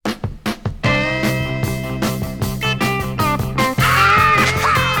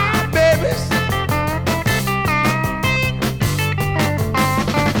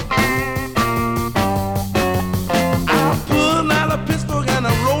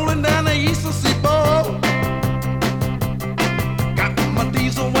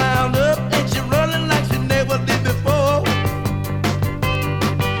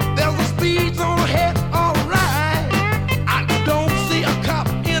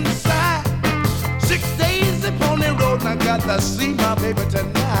to see my baby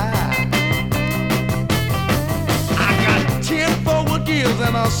tonight. I got 10 forward gears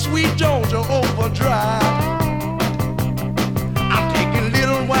and a sweet Georgia overdrive. I'm taking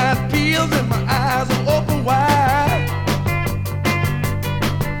little white pills and my eyes are open wide.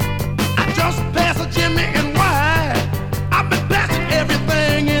 I just passed a Jimmy and wine. I've been passing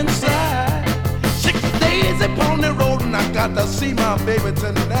everything inside. 6 days upon the road and I got to see my baby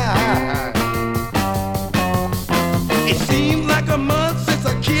tonight. It seems like a month since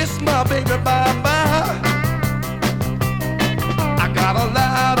I kissed my baby bye-bye. I got a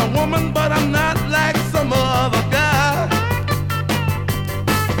lot of woman, but I'm not like some other guy.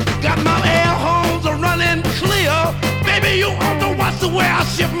 Got my air horns are running clear. Baby, you ought to watch the way I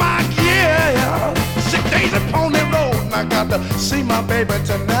shift my gear. 6 days upon the road and I got to see my baby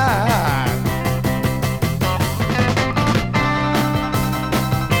tonight.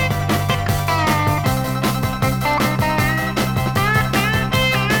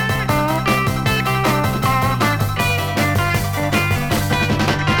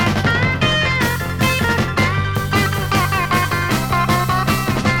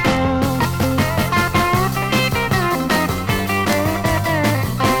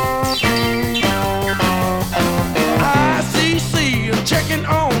 Checking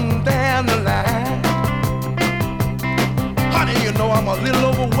on down the line. Honey, you know I'm a little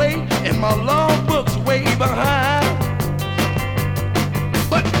overweight and my love book's way behind.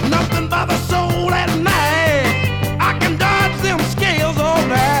 But nothing but the soul at night. I can dodge them scales all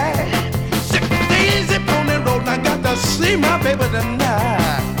right. 6 days upon the road and I got to see my baby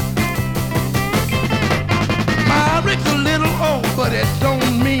tonight. My rig's a little old, but it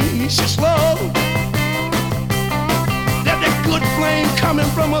don't mean she's slow. Good flame coming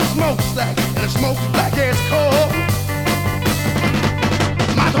from a smokestack, and it smokes black as coal.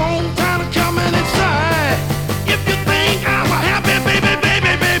 My hometown is coming inside. If you think I'm a happy baby,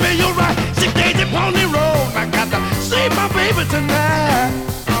 baby, baby, you're right. 6 days upon the road, I got to see my baby tonight.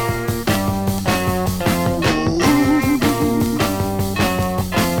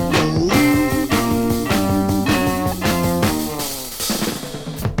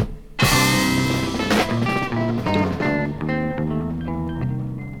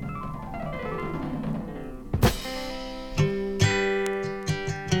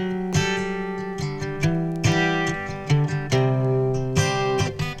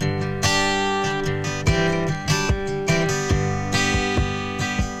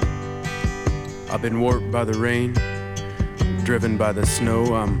 I've been warped by the rain, driven by the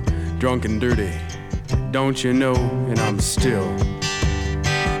snow. I'm drunk and dirty, don't you know? And I'm still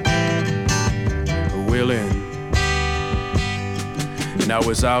willing. And I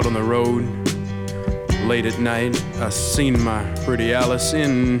was out on the road late at night. I seen my pretty Alice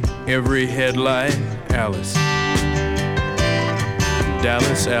in every headlight. Alice,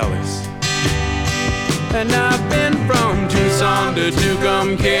 Dallas, Alice. And I've been from Tucson to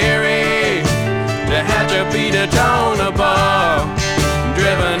Tucumcari, to Tehachapi to Tonopah,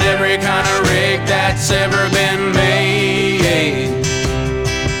 driven every kind of rig that's ever been made.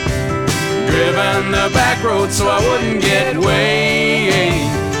 Driven the back road so I wouldn't get weighed.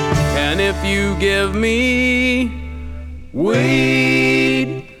 And if you give me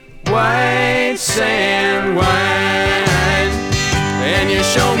weed, white sand wine, and you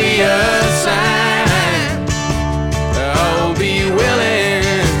show me a sign, I'll be willing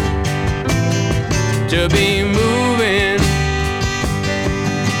to be moving.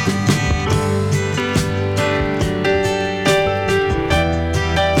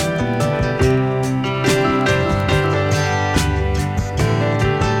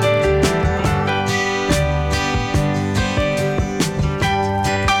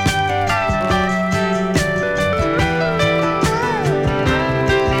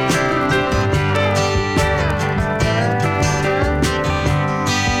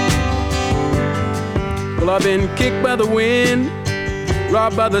 I've been kicked by the wind,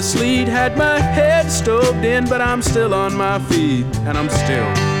 robbed by the sleet, had my head stoved in, but I'm still on my feet, and I'm still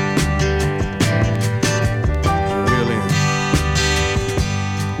willing.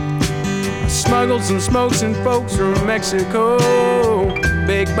 Smuggled some smokes and folks from Mexico,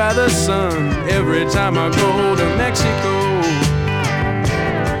 baked by the sun every time I go to Mexico.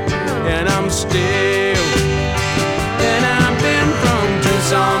 And I'm still, and I've been from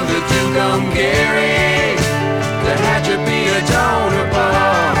Tucson to Tucumcari, Tehachapi to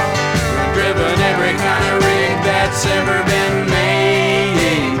Tonopah, driven every kind of rig that's ever been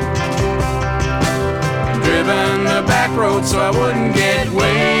made. Driven the back road so I wouldn't get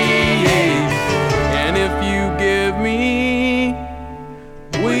weighed. And if you give me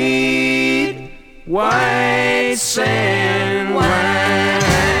weed, white sand,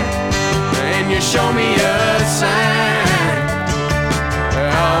 show me a sign,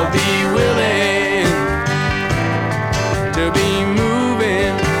 I'll be willing to be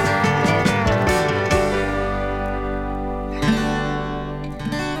moving.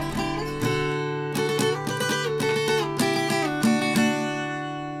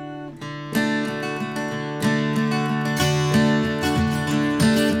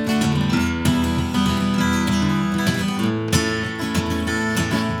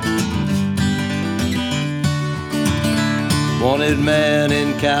 Wanted man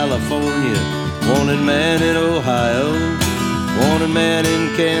in California, wanted man in Ohio, wanted man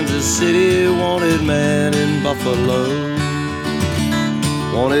in Kansas City, wanted man in Buffalo,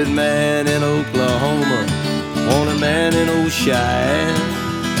 wanted man in Oklahoma, wanted man in Cheyenne.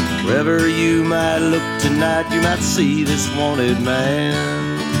 Wherever you might look tonight, you might see this wanted man.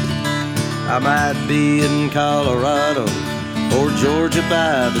 I might be in Colorado or Georgia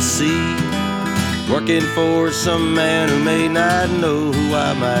by the sea, working for some man who may not know who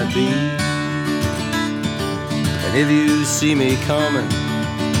I might be. And if you see me coming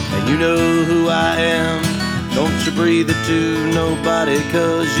and you know who I am, don't you breathe it to nobody,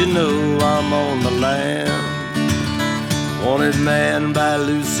 'cause you know I'm on the lam. Wanted man by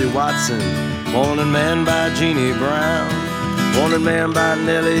Lucy Watson, wanted man by Jeannie Brown, wanted man by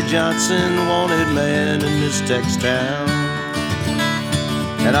Nellie Johnson, wanted man in this Tex town.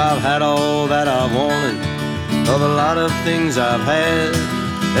 And I've had all that I've wanted, of a lot of things I've had,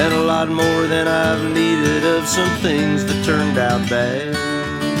 and a lot more than I've needed of some things that turned out bad.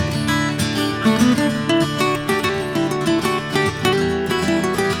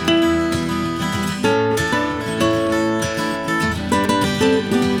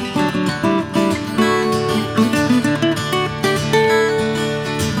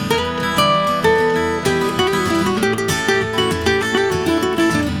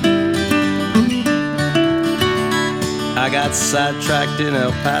 I got sidetracked in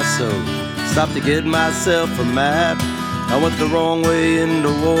El Paso, stopped to get myself a map. I went the wrong way into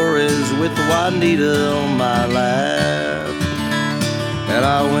Juarez with Juanita on my lap. And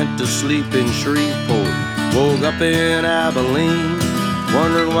I went to sleep in Shreveport, woke up in Abilene,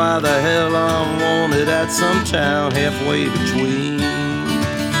 wondering why the hell I'm wanted at some town halfway between.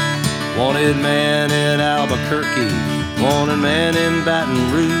 Wanted man in Albuquerque, wanted man in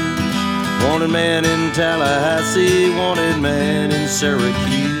Baton Rouge, wanted man in Tallahassee, wanted man in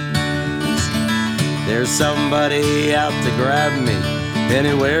Syracuse. There's somebody out to grab me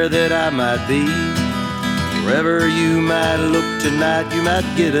anywhere that I might be. Wherever you might look tonight, you might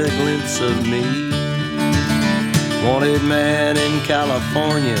get a glimpse of me. Wanted man in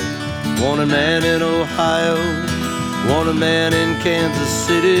California, wanted man in Ohio, wanted man in Kansas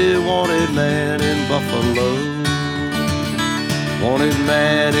City, wanted man in Buffalo, wanted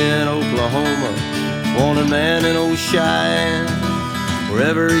man in Oklahoma, wanted man in Cheyenne.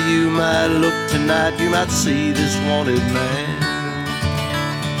 Wherever you might look tonight, you might see this wanted man.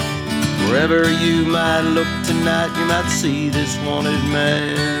 Wherever you might look tonight, you might see this wanted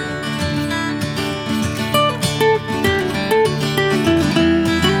man.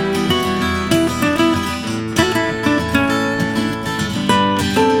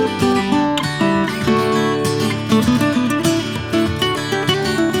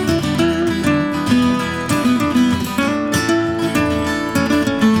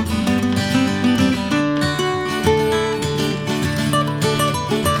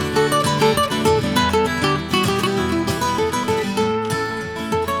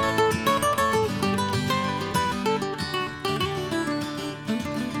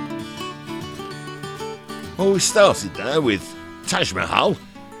 Well, we started there with Taj Mahal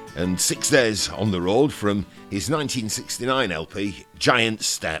and 6 Days on the Road from his 1969 LP, Giant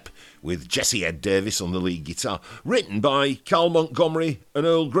Step, with Jesse Ed Davis on the lead guitar, written by Carl Montgomery and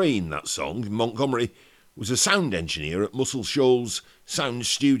Earl Green, that song. Montgomery was a sound engineer at Muscle Shoals Sound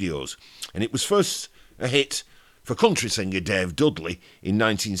Studios, and it was first a hit for country singer Dave Dudley in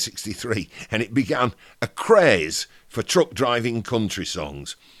 1963, and it began a craze for truck-driving country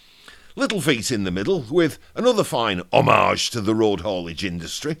songs. Little Feat in the middle, with another fine homage to the road haulage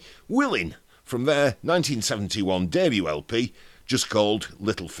industry, Willin', from their 1971 debut LP, just called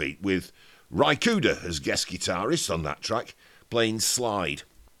Little Feat, with Ry Cooder as guest guitarist on that track, playing slide.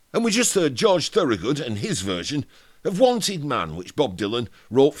 And we just heard George Thorogood and his version of Wanted Man, which Bob Dylan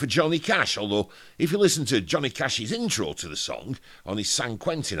wrote for Johnny Cash, although if you listen to Johnny Cash's intro to the song on his San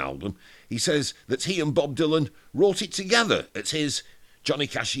Quentin album, he says that he and Bob Dylan wrote it together at his Johnny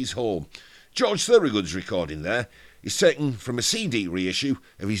Cash's home. George Thorogood's recording there is taken from a CD reissue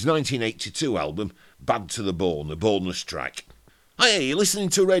of his 1982 album Bad to the Bone, a bonus track. Hi, you're listening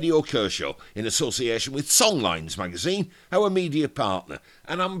to Radio Kershaw in association with Songlines magazine, our media partner,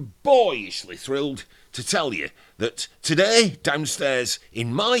 and I'm boyishly thrilled to tell you that today, downstairs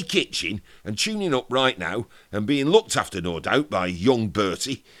in my kitchen, and tuning up right now, and being looked after no doubt by young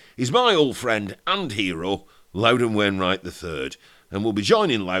Bertie, is my old friend and hero, Loudon Wainwright III, and we'll be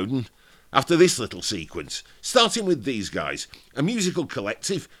joining Loudon after this little sequence, starting with these guys, a musical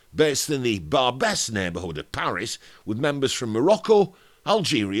collective based in the Barbès neighbourhood of Paris, with members from Morocco,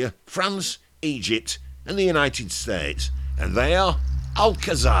 Algeria, France, Egypt and the United States, and they are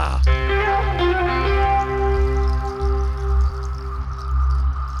Alcazar.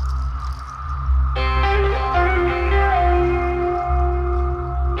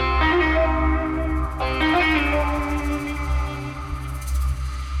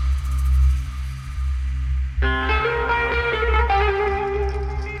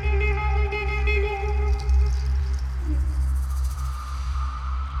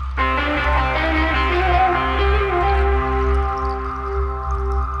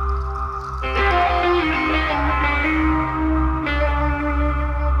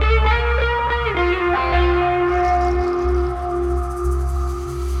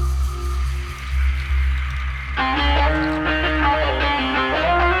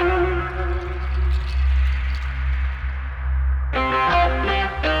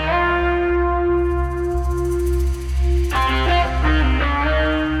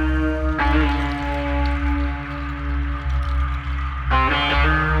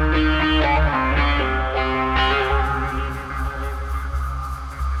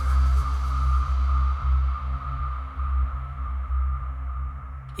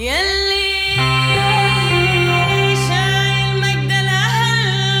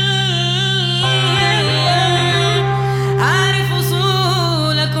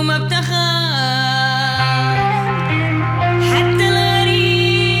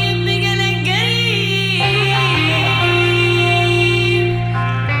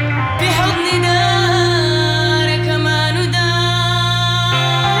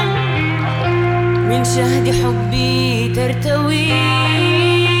 حبك كريم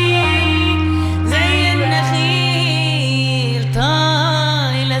زي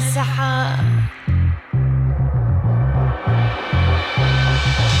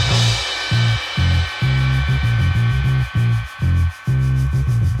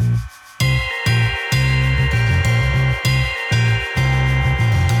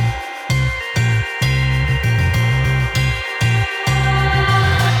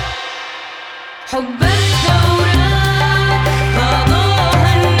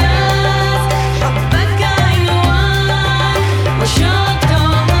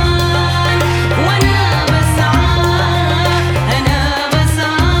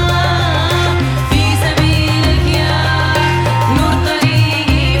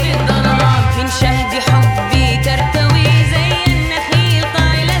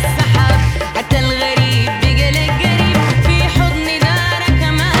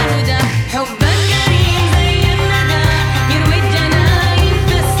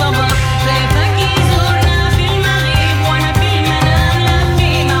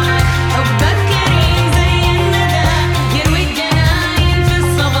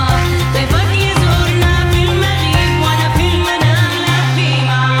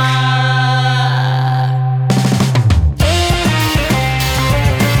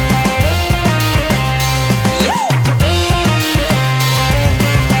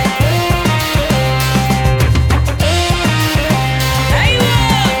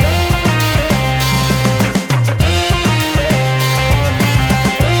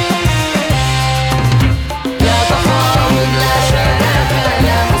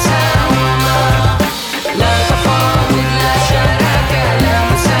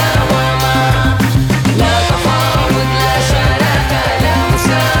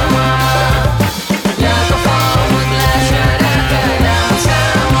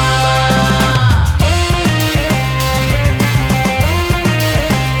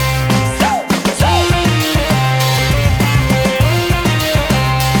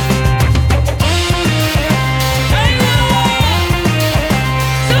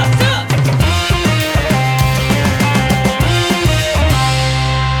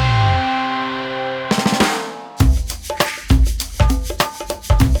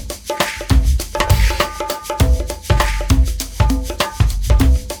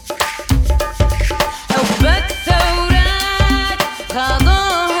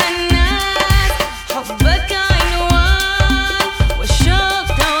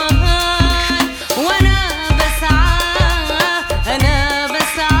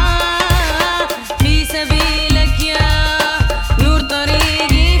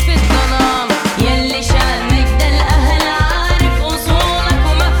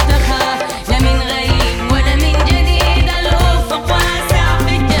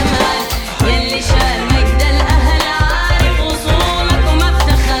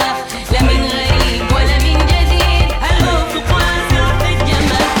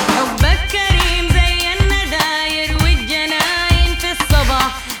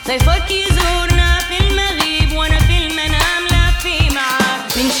ضيفك يزورنا في المغيب وانا في المنام لافي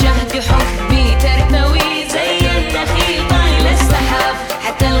معاك من شهد حبي ترتوي زي النخيل طايل السحاب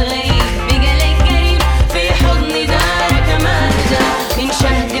حتى الغريب بقى لك قريب في حضن دارك ما نجا من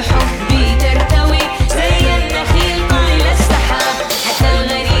شهد حبي ترتوي زي النخيل طايل السحاب حتى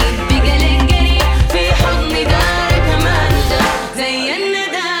الغريب بقى لك قريب في حضن دارك ما نجا زي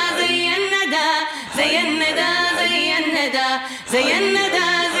الندى زي الندى زي الندى زي الندى زي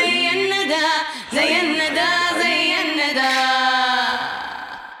الندى زي الندى زي الندى زي الندى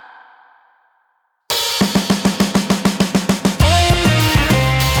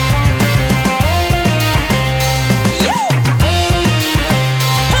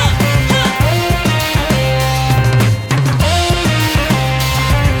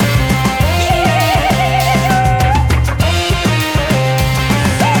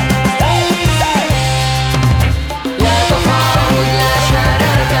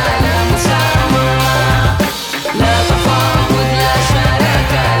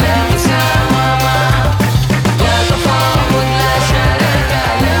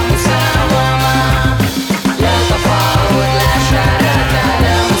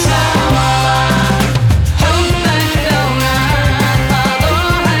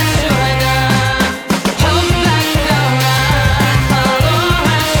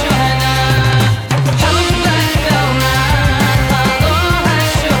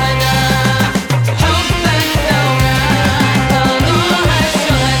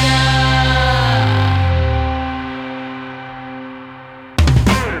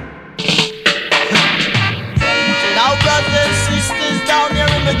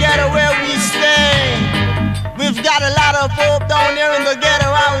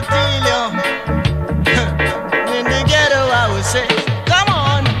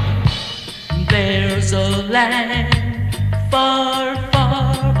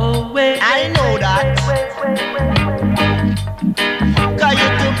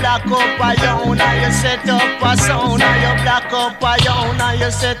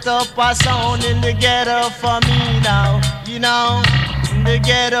Set up a sound in the ghetto for me now, you know, in the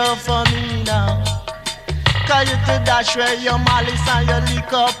ghetto for me now. Cause you to dash where your malice and you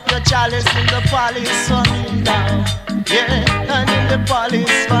lick up your chalice in the police for me now. Yeah, and in the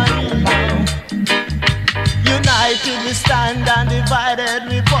police for me now. United we stand and divided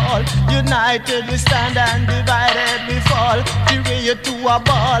we fall. United we stand and divided we fall. To raise to a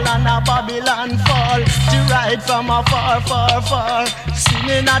ball and a Babylon fall. To ride from a far, far, far.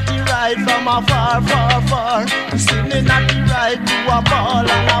 Singing at the ride from a far, far, far. Singing at the ride to a ball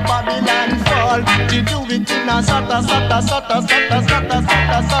and a Babylon fall. To do it in a sata, sata, sata, sata, sata,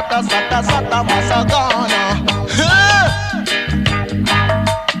 sata, sata, sata, sata, Masagana.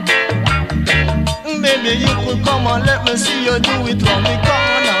 Maybe you could come and let me see you do it round the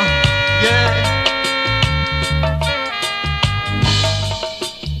corner, yeah.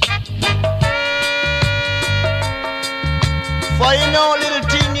 For you know, little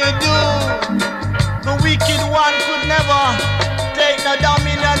thing you do, the wicked one could never take no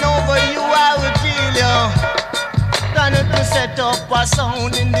dominion over you, I will tell you. Trying to set up a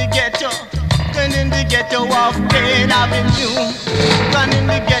sound in the ghetto. And in the ghetto of Pain Avenue, and in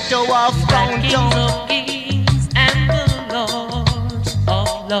the ghetto of Downtown. Kings and the Lords of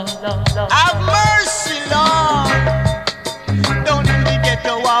Lords. Have mercy, Lord. Down in the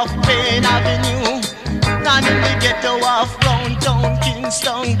ghetto of Pain Avenue, and in the ghetto of Downtown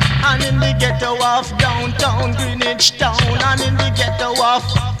Kingston, and in the ghetto of Downtown Greenwich Town, and in the ghetto of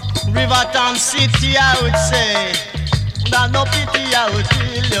Rivertown City, I would say. There's no pity, I would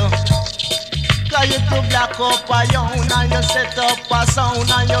tell you. Cause you to black up a young and you set up a sound,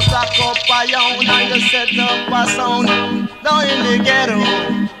 and you black up a young and you set up a sound. Down in the ghetto,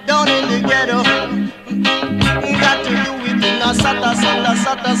 down in the ghetto. Got to do it in a sata, sata,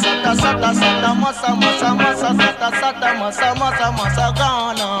 sata, sata, sata, sata, masa, masa, masa, sata, sata, masa, masa, masa,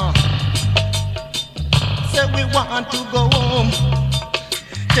 Ghana. Say we want to go home.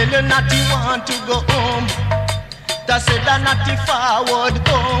 Tell you not you want to go home. That said that not forward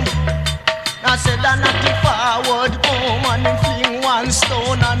home. I said that not the forward home, and him fling one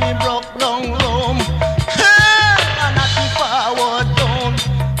stone and he broke down Rome. Hey, and not the forward home.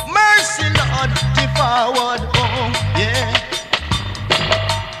 Mercy Lord, the forward home, yeah.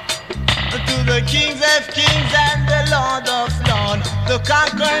 To the kings of kings and the Lord of lords, the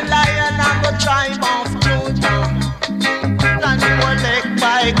conquering lion and the tribe of Judah. And they were led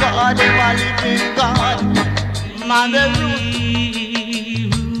by God, they were living God. Man, the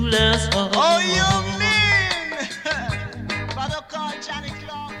oh, you mean?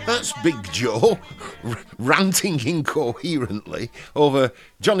 That's Big Joe ranting incoherently over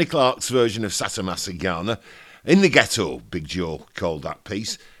Johnny Clark's version of Satamasa Ghana. In the Ghetto, Big Joe called that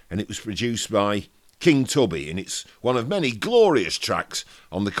piece, and it was produced by King Tubby, and it's one of many glorious tracks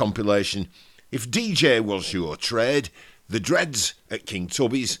on the compilation If DJ Was Your Trade, The Dreads at King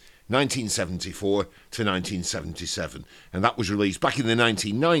Tubby's 1974 to 1977, and that was released back in the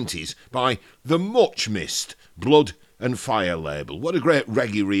 1990s by the much missed Blood and Fire label. What a great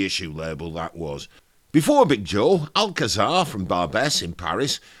reggae reissue label that was. Before Big Joe, Alcazar from Barbès in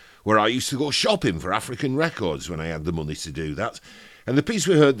Paris, where I used to go shopping for African records when I had the money to do that. And the piece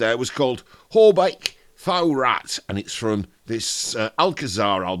we heard there was called Hobaik Thou Rat, and it's from this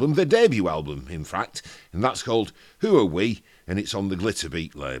Alcazar album, their debut album, in fact, and that's called Who Are We, and it's on the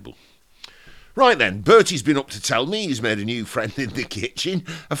Glitterbeat label. Right then, Bertie's been up to tell me he's made a new friend in the kitchen,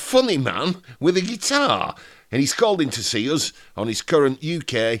 a funny man with a guitar, and he's called in to see us on his current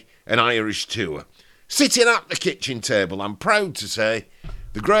UK and Irish tour. Sitting at the kitchen table, I'm proud to say,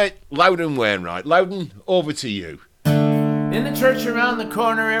 the great Loudon Wainwright. Loudon, over to you. In the church around the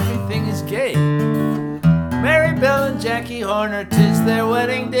corner, everything is gay. Mary Bell and Jackie Horner, 'tis their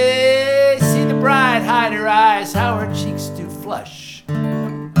wedding day. See the bride hide her eyes, how her cheeks do flush.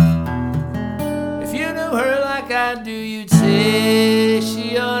 If you knew her like I do, you'd say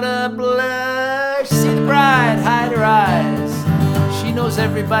she oughta blush. See the bride hide her eyes, she knows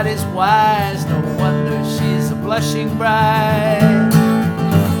everybody's wise. No wonder she's a blushing bride.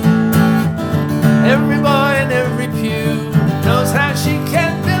 Every boy in every pew knows how she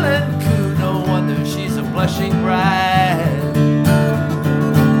can bill and coo. No wonder she's a blushing bride.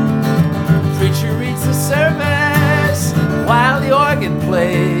 Preacher reads the service while the organ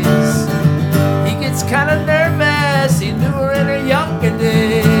plays. He gets kinda nervous, he knew her in her younger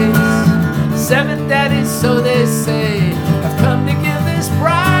days. 7 daddies, so they say, have come to give this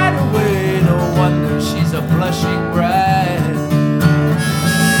bride away. No wonder she's a blushing bride.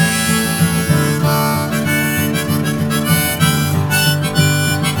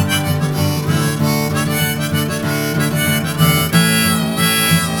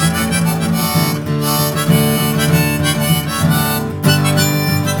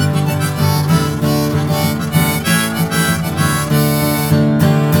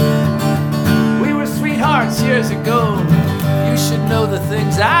 Years ago, you should know the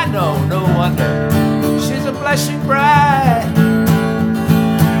things I know. No wonder she's a blushing bride.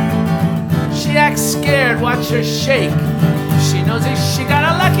 She acts scared, watch her shake. She knows if she got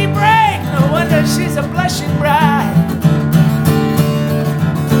a lucky break. No wonder she's a blushing bride.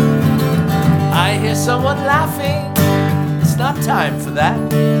 I hear someone laughing, it's not time for that.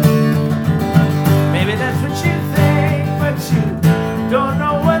 Maybe that's what you think, but you don't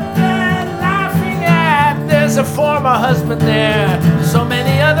know what they're laughing at. There's a former husband there, so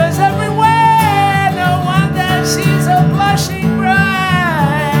many others everywhere. No wonder she's a blushing bride.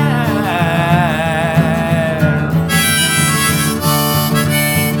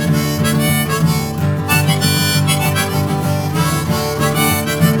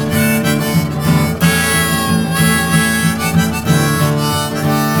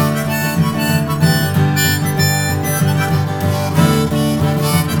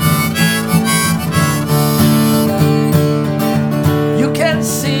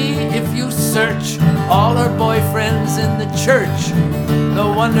 All her boyfriends in the church,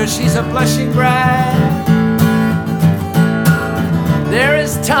 no wonder she's a blushing bride. There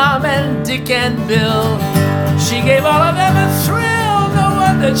is Tom and Dick and Bill, she gave all of them a thrill. No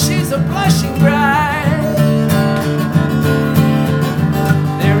wonder she's a blushing bride.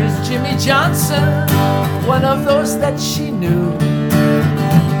 There is Jimmy Johnson, one of those that she knew.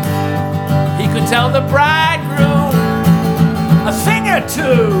 He could tell the bridegroom a thing or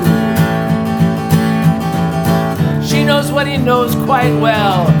two. She knows what he knows quite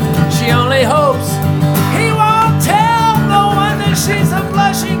well. She only hopes he won't tell. No wonder she's a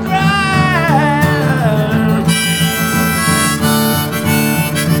blushing bride.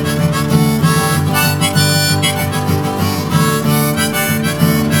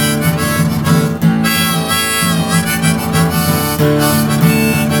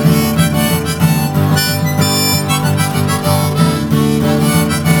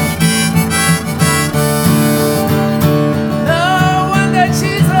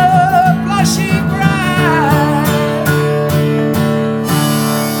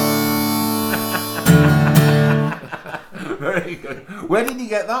 Where did you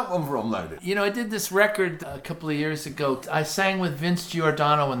get that one from, Loudon? You know, I did this record a couple of years ago. I sang with Vince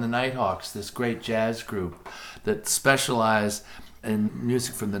Giordano and the Nighthawks, this great jazz group that specialized and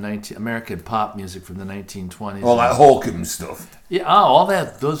music from the American pop music from the 1920s. All that Hawkham stuff. Yeah, all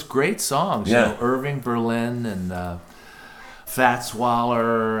those great songs. Yeah. You know, Irving Berlin and Fats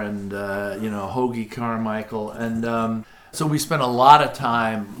Waller and Hoagie Carmichael, and so we spent a lot of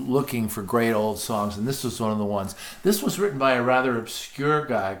time looking for great old songs, and this was one of the ones. This was written by a rather obscure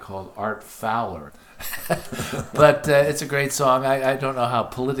guy called Art Fowler. But it's a great song. I don't know how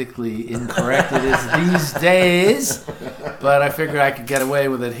politically incorrect it is these days, but I figured I could get away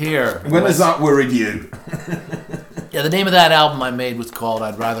with it here. When has that worried you? Yeah, the name of that album I made was called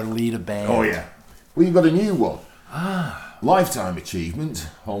I'd Rather Lead a Band. Oh, yeah. Well, you've got a new one. Lifetime Achievement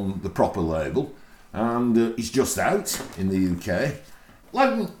on the proper label, and it's just out in the UK.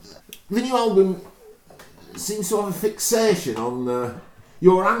 Like, the new album seems to have a fixation on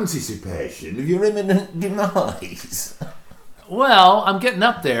your anticipation of your imminent demise. Well, I'm getting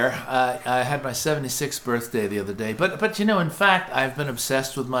up there. I had my 76th birthday the other day, but in fact, I've been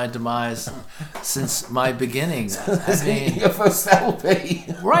obsessed with my demise since my beginning. I mean, your first LP,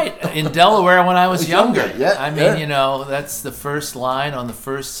 right, in Delaware when I was younger. Yeah, I mean, that's the first line on the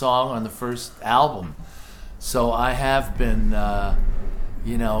first song on the first album. So I have been, kind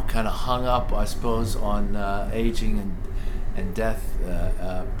of hung up, I suppose, on aging and death.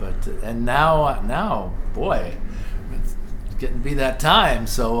 But now, boy. Getting to be that time,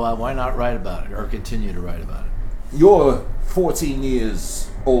 so why not write about it or continue to write about it? You're 14 years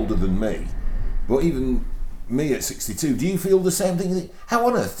older than me, but even me at 62, do you feel the same thing? How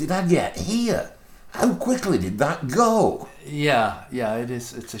on earth did I get here? How quickly did that go? Yeah, it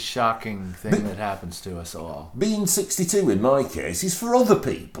is. It's a shocking thing that happens to us all. Being 62 in my case is for other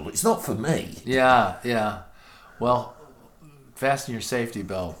people, it's not for me. Yeah. Well, fasten your safety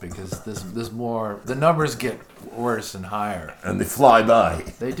belt because there's more. The numbers get worse and higher, and they fly by.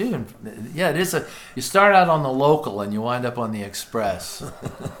 They do. Yeah, it is you start out on the local and you wind up on the express.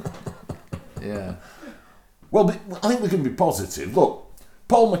 Yeah. Well, I think we can be positive. Look,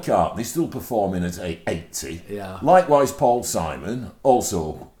 Paul McCartney still performing at 80. Yeah. Likewise, Paul Simon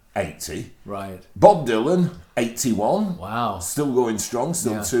also 80. Right. Bob Dylan 81. Wow. Still going strong,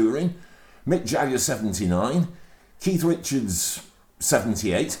 still touring. Mick Jagger 79. Keith Richards,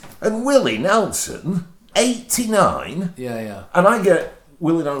 78, and Willie Nelson, 89. Yeah. And I get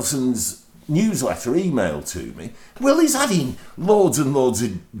Willie Nelson's newsletter emailed to me. Willie's adding loads and loads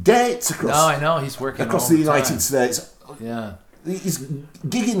of dates across. No, I know he's working across all the United time. States. Yeah. He's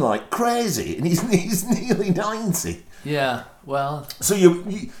gigging like crazy, and he's nearly 90. Yeah. Well. So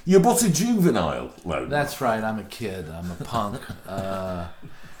you're but a juvenile, Lone. That's right. I'm a kid. I'm a punk.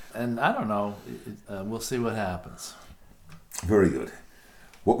 And I don't know. We'll see what happens. Very good.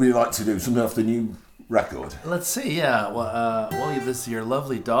 What would you like to do? Something off the new record? Let's see. Yeah. Well, this is your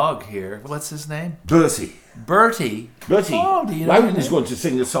lovely dog here. What's his name? Bertie. Bertie. Oh, do you know? Loudon's going to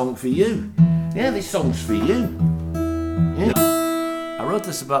sing a song for you. Yeah, this song's for you. Yeah. I wrote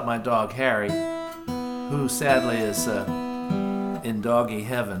this about my dog Harry, who sadly is in doggy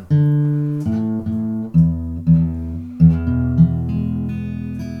heaven.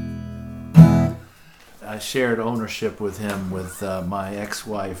 I shared ownership with him with my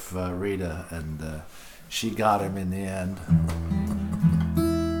ex-wife Rita, and she got him in the end.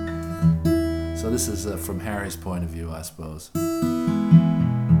 So this is from Harry's point of view, I suppose.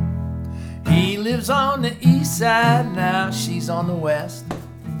 He lives on the east side now, she's on the west.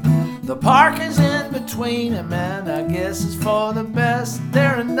 The park is in between them, and I guess it's for the best.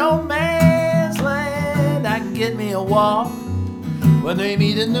 They're in no man's land. I can get me a walk when they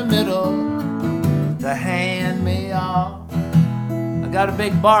meet in the middle to hand me off. I got a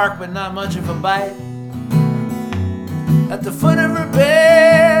big bark, but not much of a bite. At the foot of her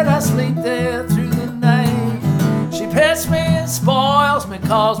bed, I sleep there through the night. She pets me and spoils me,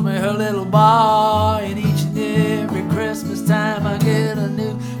 calls me her little boy. And each and every Christmas time, I get a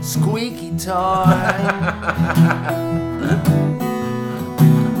new squeaky toy.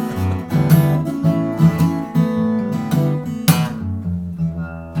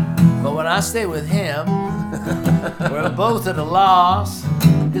 I stay with him, we're both at a loss,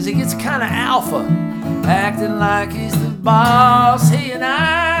 cause he gets kinda alpha, acting like he's the boss. He and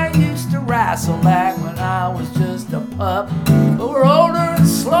I used to wrestle back when I was just a pup, but we're older and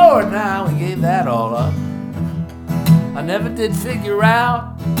slower now, we gave that all up. I never did figure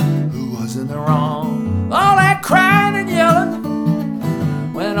out who was in the wrong. All that crying and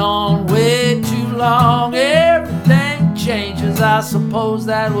yelling went on way too long. Everything changes, I suppose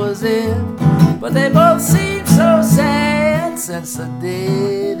that was it. But they both seem so sad since the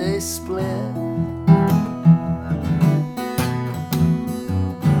day they split.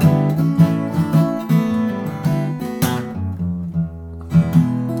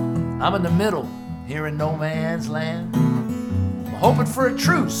 I'm in the middle, here in no man's land. I'm hoping for a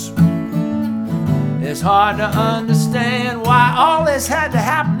truce. It's hard to understand why all this had to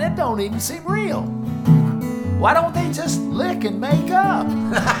happen. It don't even seem real. Why don't they just lick and make up?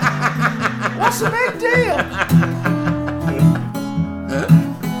 What's the big deal?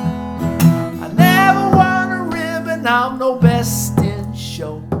 I never won a ribbon, I'm no best in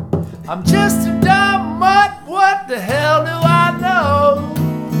show. I'm just a dumb mutt, what the hell do I know?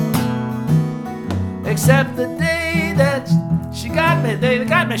 Except the day that she got me, they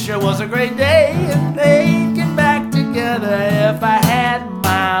got me sure was a great day. And they'd get back together if I had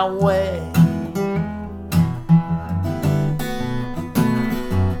my way.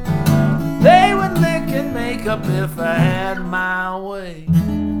 They would lick and make up if I had my way.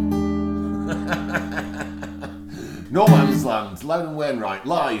 No Man's Land, Loudon Wainwright,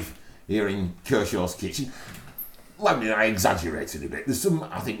 live here in Kershaw's kitchen. Loudon and I exaggerated a bit. There's some,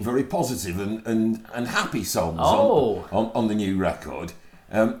 I think, very positive and happy songs on the new record.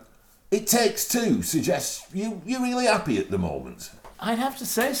 It Takes Two suggests you're really happy at the moment. I'd have to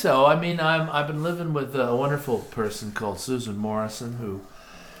say so. I mean, I've been living with a wonderful person called Susan Morrison, who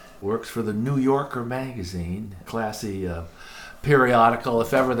works for the New Yorker magazine, classy periodical,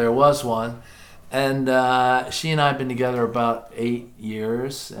 if ever there was one. And she and I have been together about 8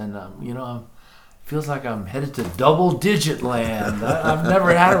 years, and feels like I'm headed to double-digit land. I've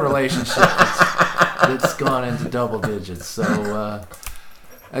never had a relationship that's gone into double digits. So,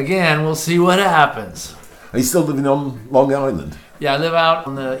 again, we'll see what happens. Are you still living on Long Island? Yeah, I live out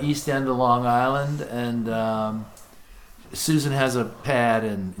on the east end of Long Island, and Susan has a pad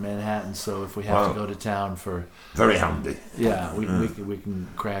in Manhattan, so if we have to go to town for... Very handy. Yeah, we can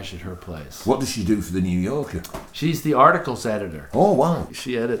crash at her place. What does she do for the New Yorker? She's the articles editor. Oh, wow.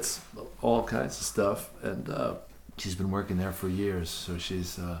 She edits all kinds of stuff, and she's been working there for years, so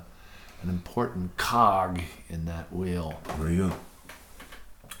she's an important cog in that wheel. Very good.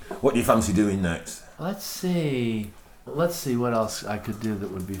 What do you fancy doing next? Let's see what else I could do that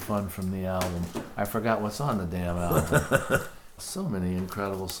would be fun from the album. I forgot what's on the damn album. So many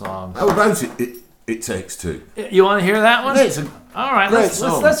incredible songs. How about It Takes Two? You want to hear that one? Yeah, it's a all right, great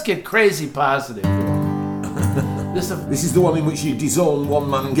song. let's get crazy positive here. This is the one in which you disown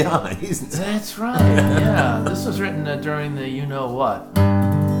one-man guy, isn't it? That's right, yeah. This was written during the you-know-what,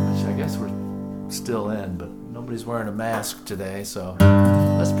 which I guess we're still in, but nobody's wearing a mask today, so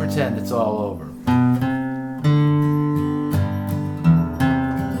let's pretend it's all over.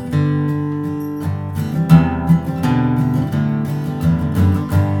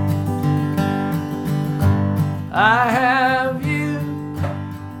 I have you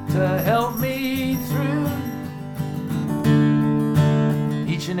to help me through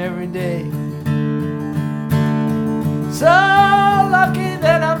each and every day. So lucky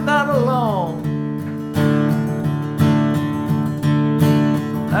that I'm not alone.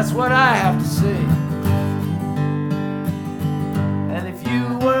 That's what I have to say. And if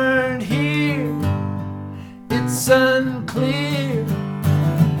you weren't here, it's unclear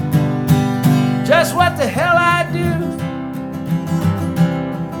just what the hell I do.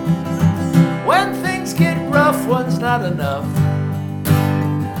 When things get rough, one's not enough.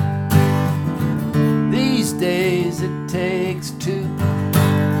 These days it takes two.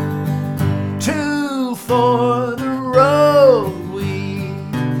 Two for the road we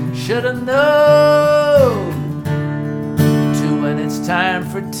should have known. Two when it's time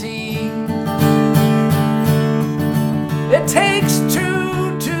for tea. It takes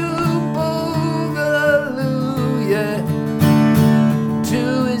two to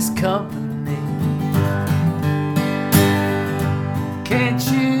his company. Can't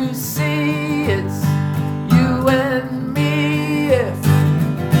you see it's you and me? If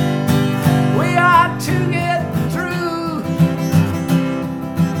we are to get through,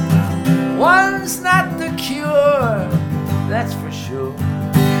 one's not the cure, that's for sure.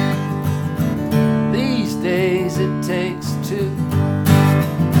 These days it takes two.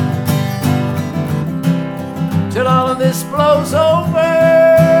 Till all of this blows over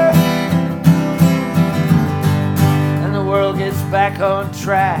and the world gets back on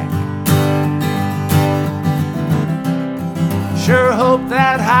track. Sure hope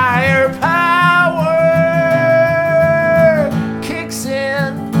that higher power kicks in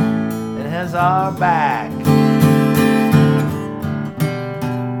and has our back.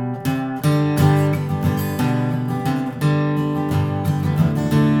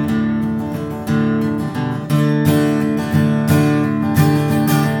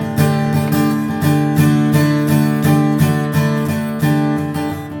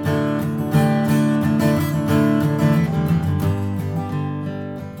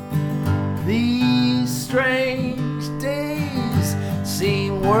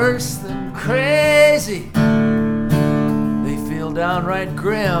 downright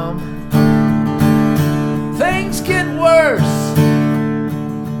grim. Things get worse,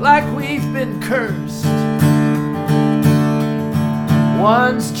 like we've been cursed.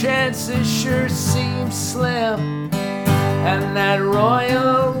 One's chances sure seem slim, and that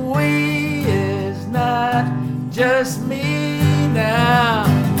royal we is not just me now.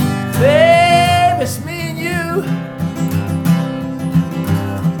 Babe, it's me and you,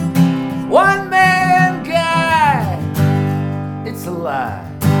 one man guy. It's a lie.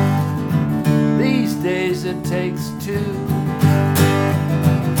 These days it takes two.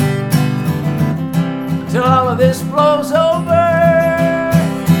 Till all of this blows over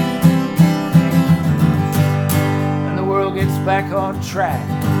and the world gets back on track.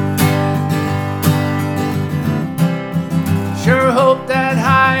 Sure hope that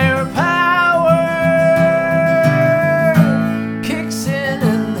higher power kicks in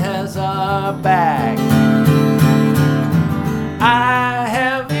and has our back. I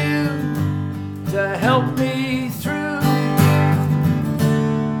have you to help me through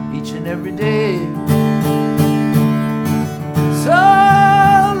each and every day. So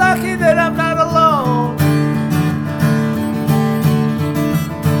lucky that I'm not alone.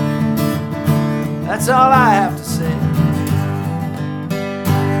 That's all I have to say.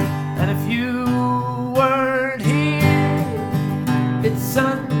 And if you weren't here, it's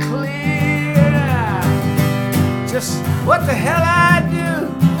unclear just what the hell I do.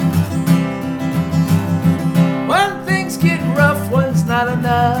 When things get rough, one's not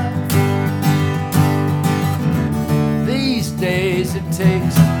enough. These days it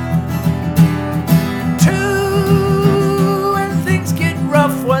takes two. When things get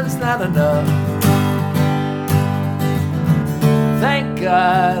rough, one's not enough. Thank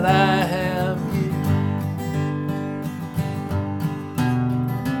God I have you.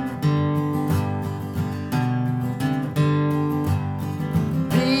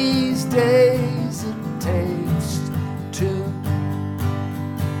 These days it takes two.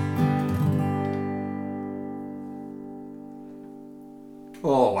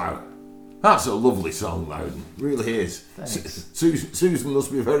 Oh, wow. That's a lovely song, Loudon. Really is. Thanks. Susan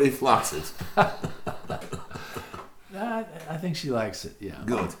must be very flattered. I think she likes it, yeah.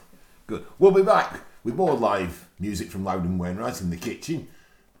 Good. We'll be back with more live music from Loudon Wainwright in the kitchen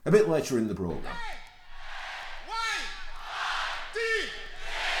a bit later in the programme.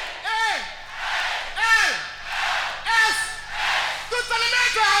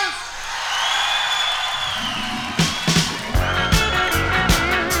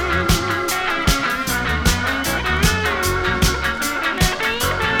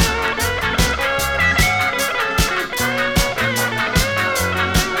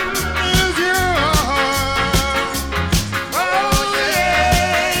 Oh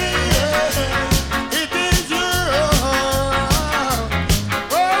yeah.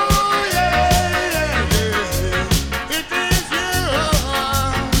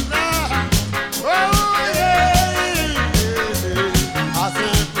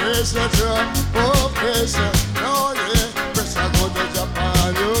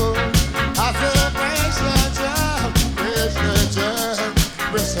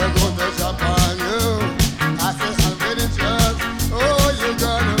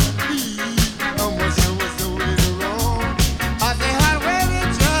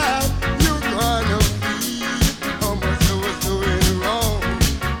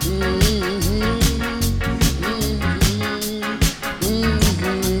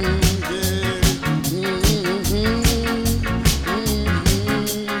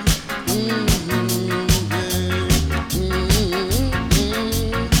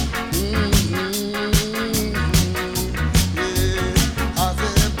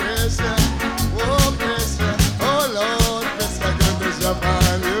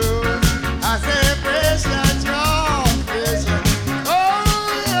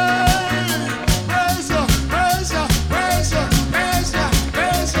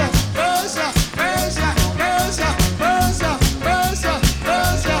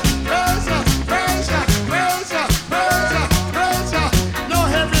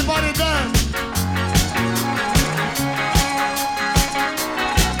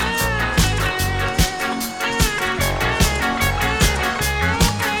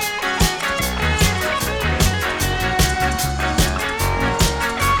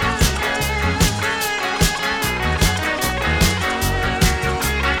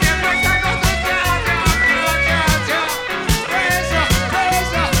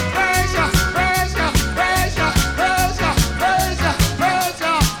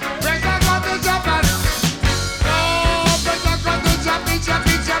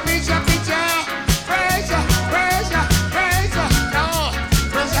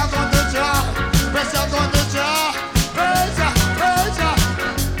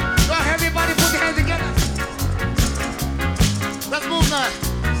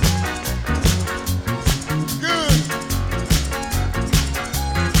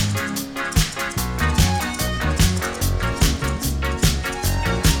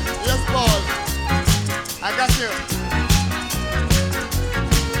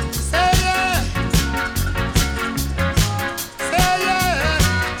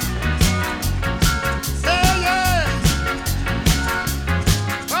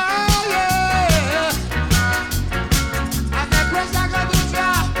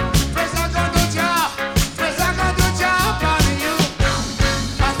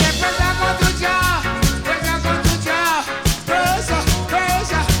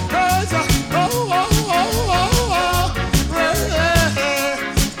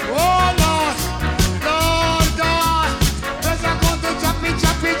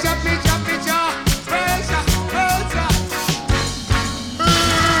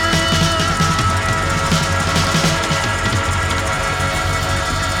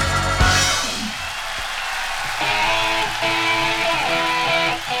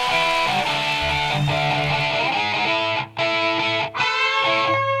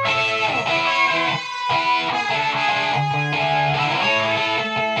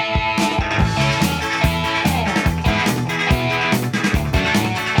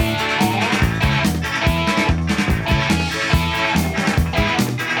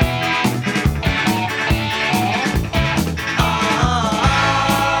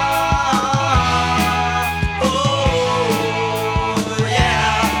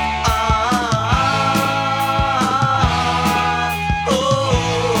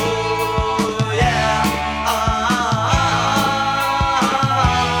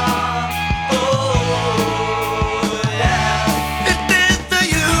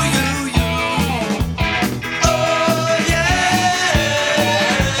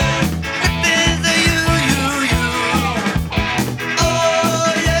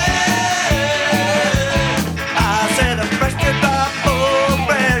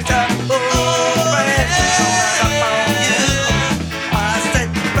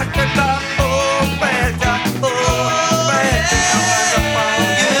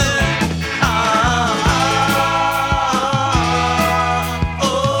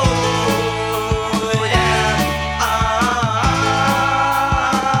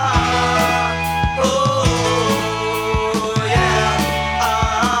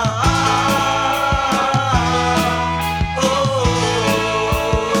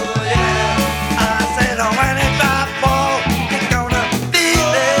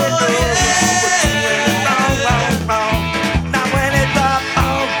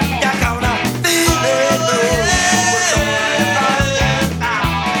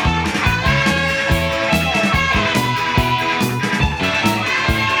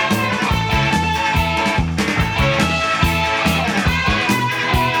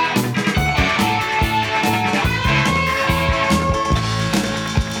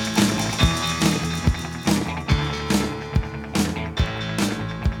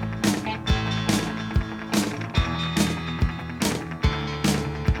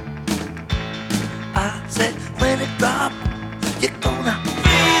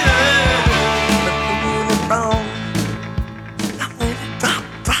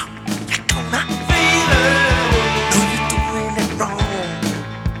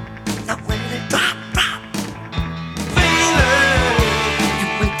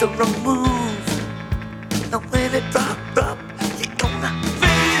 the wrong move. And when it drop, you're gonna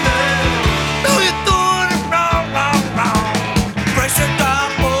feel it. No, you're doing it wrong, wrong, wrong. Pressure drop,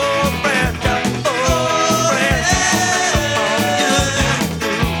 oh, pressure, oh, pressure on you.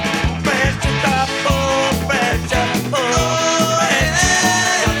 Pressure drop, oh, pressure, oh, pressure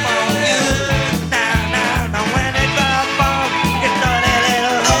on you. Now, when it drop off, you know that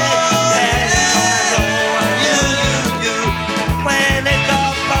little head gonna go on you. When it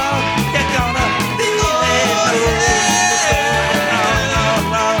drop off, you're gonna feel it.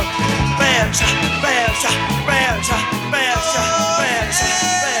 Pressure, pressure, pressure, pressure, pressure,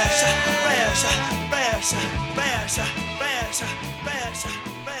 pressure, pressure, pressure, pressure, pressure, pressure,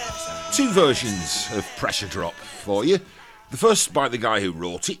 pressure. Two versions of Pressure Drop for you. The first by the guy who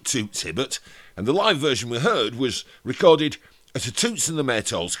wrote it, Toots Hibbert, and the live version we heard was recorded at a Toots and the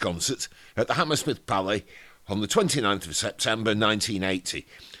Maytals concert at the Hammersmith Palais on the 29th of September 1980,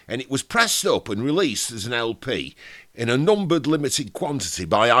 and it was pressed up and released as an LP in a numbered limited quantity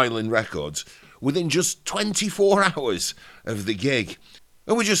by Island Records within just 24 hours of the gig.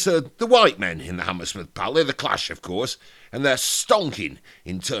 And we just heard the White Men in the Hammersmith Palais, The Clash of course, and their stonking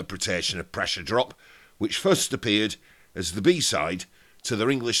interpretation of Pressure Drop, which first appeared as the B-side to their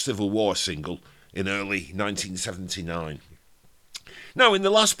English Civil War single in early 1979. Now, in the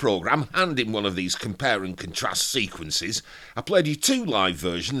last programme, and in one of these compare and contrast sequences, I played you two live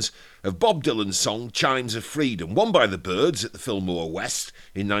versions of Bob Dylan's song Chimes of Freedom, one by the Byrds at the Fillmore West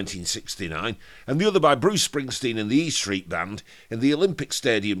in 1969, and the other by Bruce Springsteen and the E Street Band in the Olympic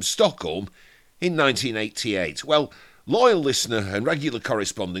Stadium, Stockholm, in 1988. Well, loyal listener and regular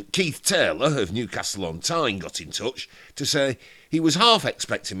correspondent Keith Taylor of Newcastle on Tyne got in touch to say he was half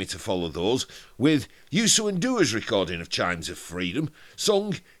expecting me to follow those with Yusu and Dua's recording of Chimes of Freedom,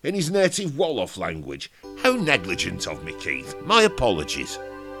 sung in his native Wolof language. How negligent of me, Keith. My apologies.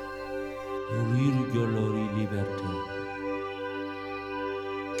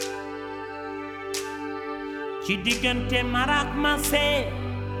 Ci diggante marak mase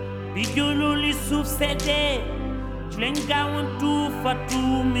bi jululi suuf sedde ci lañ gaawantu fatu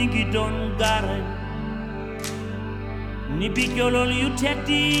mi ngi doon garañ ni bi jolol yu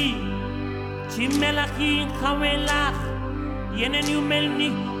teddi ci melax yi xawe laax yeneen yu mel ni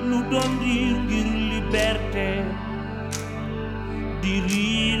lu doon riir ngir liberté di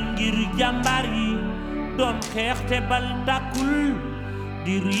riir ngir jàmbaar yi doon xeex te bal dàkkul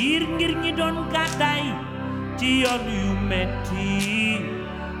di riir ngir ñi doon gàddaay ci yoon yu metti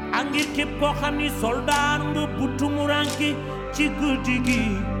ak ngir képp koo xam ni soldaar nga bu tumuranke ci guddi gi.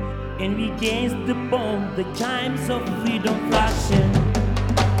 And we gazed upon the chimes of freedom flashing.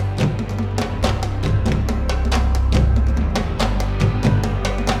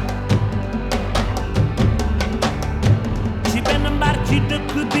 Ci benn mbar ci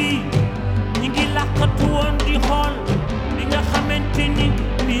dëkk bi ñi ngi làqatu woon di xool li nga xamante ni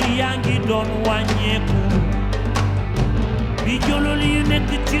mbir yaa ngi doon wàññeeku bi jolol yu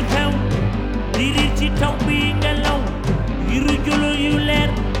nekk ci xew di riir ci taw bi ngelaw yiru jolol yu leer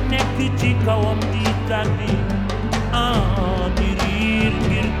nekk ci kawam di tàggi di riir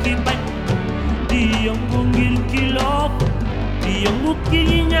ngir ki bañ di yëngu ngir ki loof di yëngu ki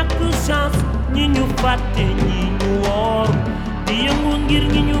ñi ñàkk chance ñi ñu fàtte ñi ñu woor di yëngu ngir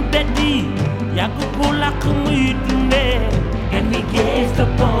ñi ñu beddi yàgg ko làkk muy dundee. And we gazed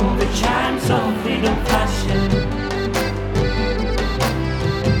upon the chimes of freedom flashing.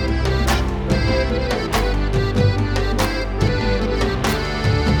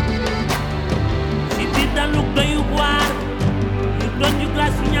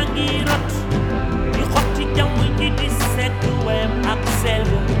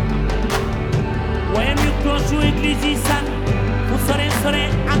 Église yi san fu sore sore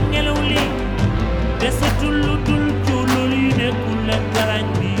ak ngelaw li desatul lu dul julul yi nekkul leen garañ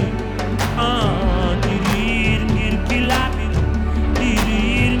bi di riir ngir ki laabir di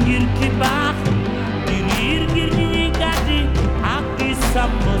riir ngir ki baax di riir ngir ñi ñuy gàddi ak di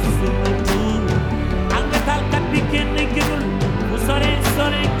sàmm sunu tur ak metalkat bi kenn gënul fu sore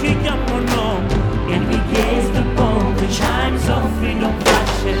sore ci jamono. And we gazed upon the chimes of freedom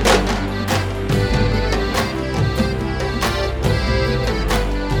flashing.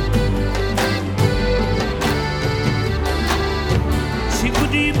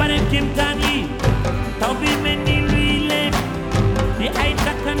 Kimtaan yi taw bi mel ni luy leen di ay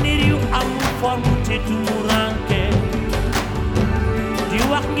takkandir yu amul forme te tumuranke di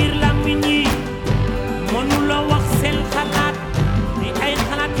wax ngir làmmiñ yi mënula wax seen xalaat di ay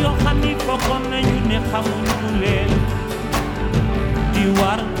xalaat yoo xam ni foogoon nañu ne xamuñu leen di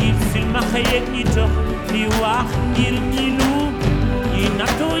war ngir silmaxa yeeg ñi tëx di wax ngir ñi lu ñi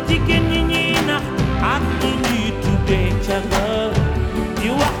natoo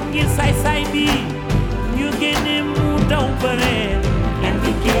parade, and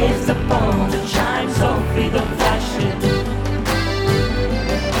we gazed upon the chimes of freedom flashing.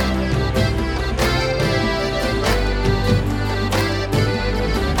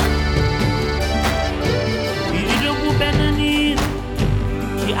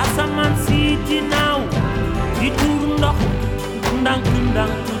 Asaman si dinaw di tur ndox ndank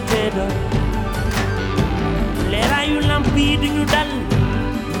ndank tedda leeraayu lamp yi duñu dal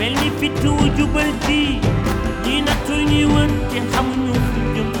mel ni fitu jubal ji ñi nattu ñi wën te xamuñu fu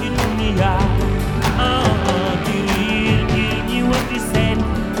jëm ci dunya di riir ngir ñi wën di seen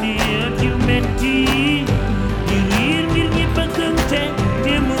di di metti di riir ngir ñi bëggante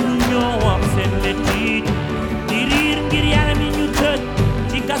te mënuñoo wax seen metti di riir ngir yaram yi ñu tëj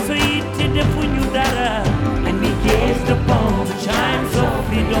kaso yi te defuñu dara, and we gazed upon the chimes of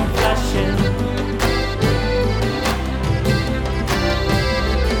freedom flashing.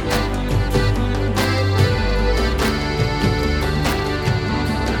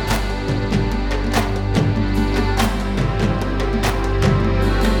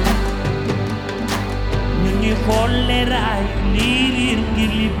 Ñun ñuy xool leeraay lii riir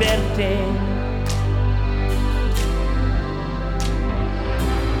ngir liberté.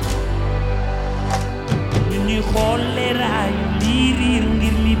 Ñuy xool leeraayu lii riir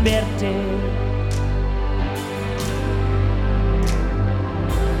ngir liberté.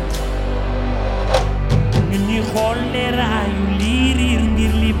 Ñun ñuy xool leeraayu lii riir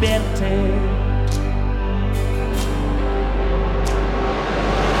ngir liberté.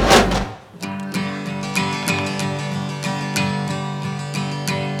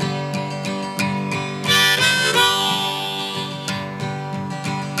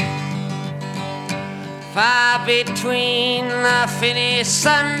 Far between the finished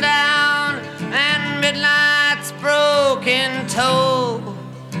sundown and midnight's broken toll,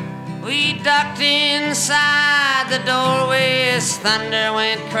 we ducked inside the doorway as thunder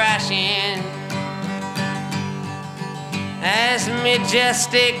went crashing, as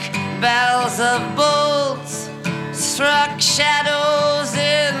majestic bells of bolts struck shadows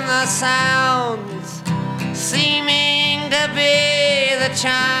in the sounds, seeming to be the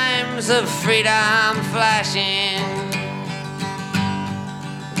chimes of freedom flashing,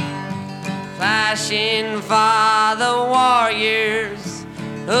 flashing for the warriors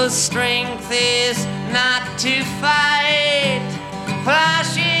whose strength is not to fight,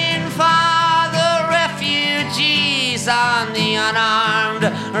 flashing for the refugees on the unarmed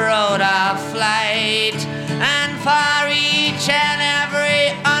road of flight, and for each and every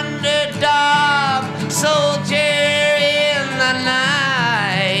underdog soldier in the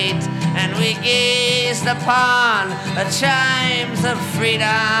night, and we gazed upon the chimes of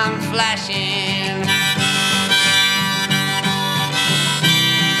freedom flashing.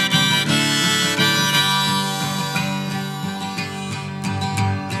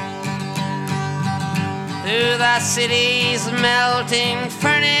 Through the city's melting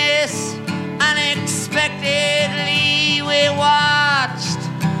furnace, unexpectedly we watched,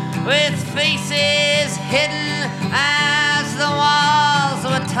 with faces hidden as the walls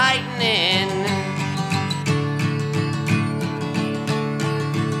were tightening,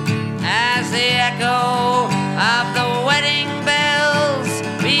 as the echo of the wedding bells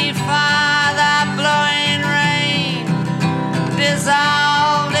before the blowing rain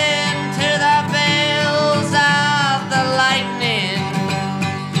dissolved into the bells of the lightning,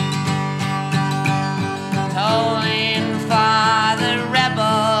 tolling for the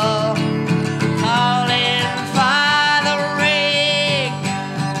rebel, tolling for the rig,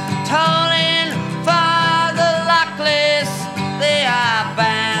 tolling for the luckless, the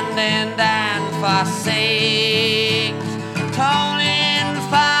abandoned and forsake, tolling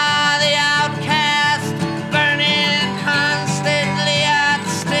for the outcast, burning constantly at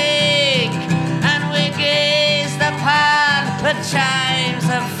stake, and we gazed upon the chimes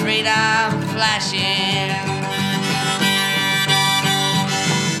of freedom flashing.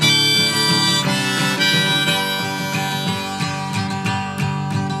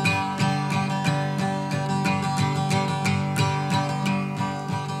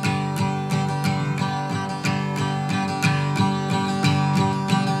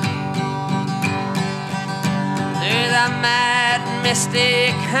 The mad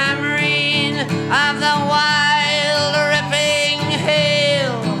mystic hammering of the wild ripping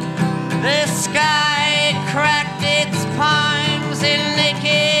hail, the sky cracked its palms in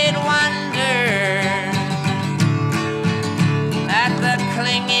naked wonder at the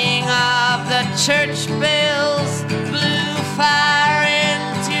clinging of the church bells, blew fire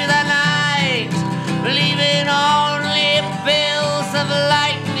into the night, leaving only bells of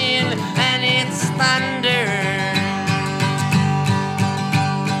lightning and its thunder,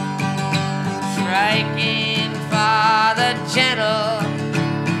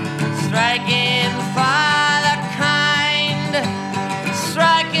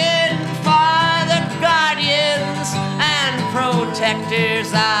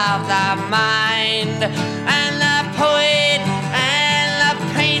 mind. And the poet and the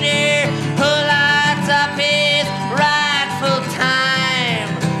painter who lights up his rightful time.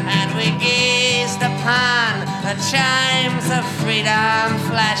 And we gazed upon the chimes of freedom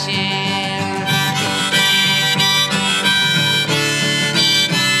flashing.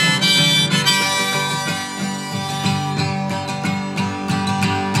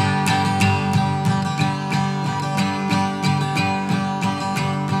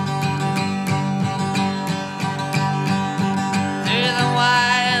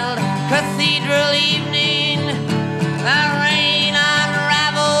 Cathedral evening, the rain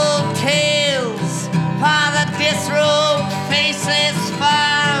unraveled tales, for the disrobed, faceless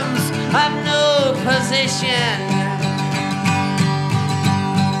farms of no position,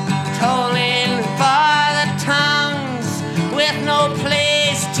 tolling for the tongues with no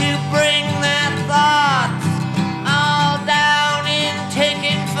place to bring their thoughts, all down in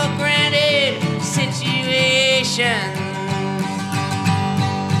taken for granted situations.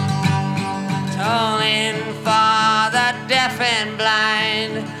 Tolling for the deaf and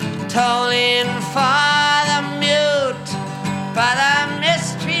blind, tolling for the mute, for the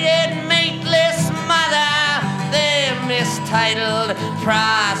mistreated mateless mother, the mistitled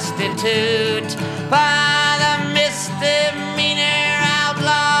prostitute, for the misdemeanor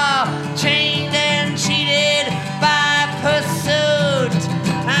outlaw, chained and cheated by pursuit.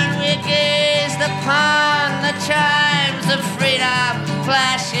 And we gazed upon the chimes of freedom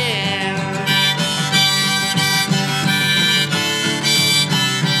flashing.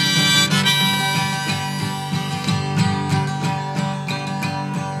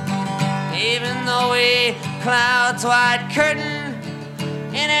 Even though a cloud's white curtain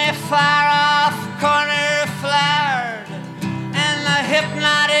in a far-off corner flowered, and the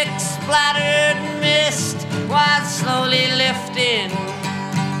hypnotic splattered mist was slowly lifting,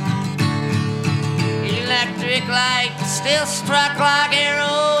 electric light still struck like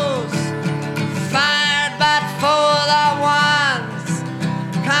arrows, fired but for the ones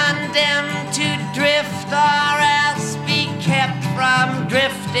condemned to drift or else be kept from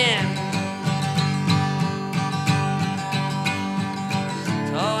drifting.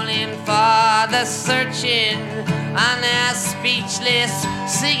 Tolling for the searching on their speechless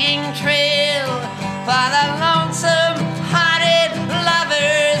singing trail, for the lonesome-hearted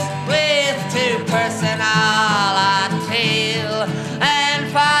lovers with two-personal tale, and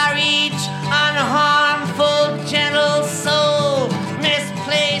for each unharmful gentle soul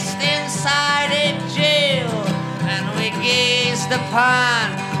misplaced inside a jail. And we gazed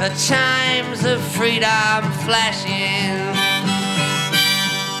upon the chimes of freedom flashing.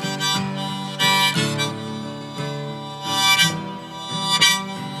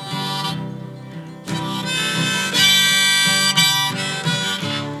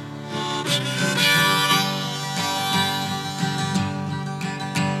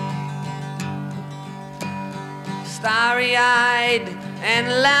 Starry-eyed and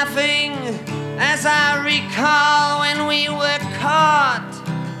laughing as I recall when we were caught,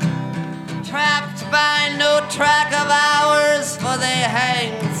 trapped by no track of ours, for they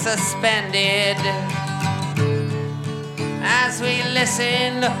hang suspended. As we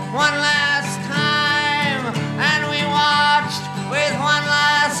listened one last time and we watched with one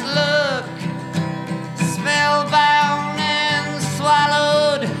last look, spellbound and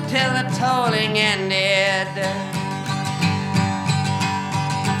swallowed till the tolling ended.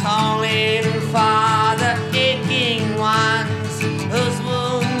 Tolling for the aching ones whose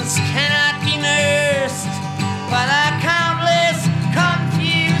wounds cannot be nursed, for the countless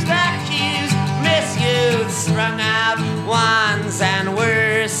confused, accused, misused, strung out ones and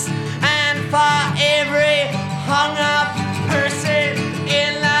worse, and for every hung-up person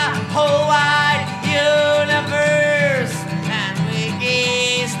in the whole wide universe. And we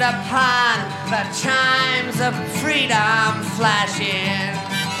gazed upon the chimes of freedom flashing.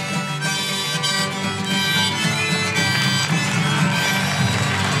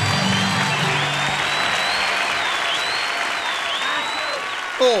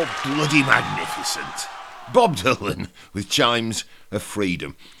 Oh, bloody magnificent. Bob Dylan with Chimes of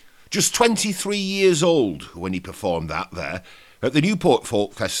Freedom. Just 23 years old when he performed that there at the Newport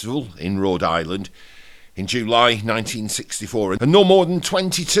Folk Festival in Rhode Island in July 1964, and no more than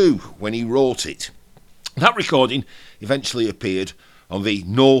 22 when he wrote it. That recording eventually appeared on the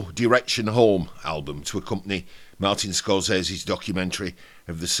No Direction Home album to accompany Martin Scorsese's documentary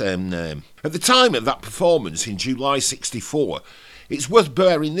of the same name. At the time of that performance in July 64, it's worth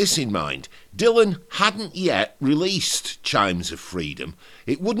bearing this in mind. Dylan hadn't yet released Chimes of Freedom.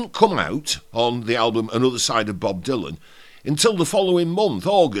 It wouldn't come out on the album Another Side of Bob Dylan until the following month,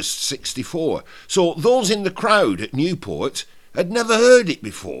 August 64. So those in the crowd at Newport had never heard it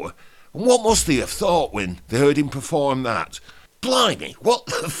before. And what must they have thought when they heard him perform that? Blimey, what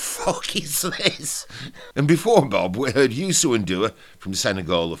the fuck is this? And before Bob, we heard Youssou N'Dour from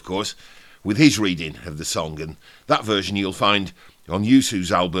Senegal, of course, with his reading of the song, and that version you'll find on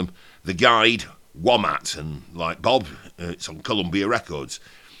Youssou's album, The Guide, Womat, and like Bob, it's on Columbia Records.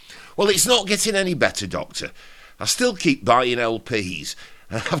 Well, it's not getting any better, Doctor. I still keep buying LPs,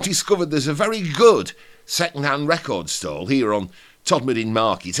 and I've discovered there's a very good second-hand record stall here on Todmorden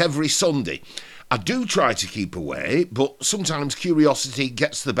Market every Sunday. I do try to keep away, but sometimes curiosity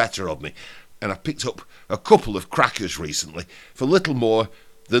gets the better of me, and I picked up a couple of crackers recently for little more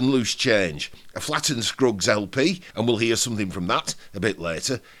than loose change. A Flattened Scruggs LP, and we'll hear something from that a bit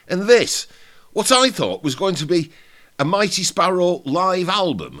later, and this, what I thought was going to be a Mighty Sparrow live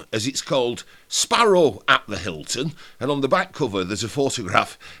album, as it's called, Sparrow at the Hilton, and on the back cover there's a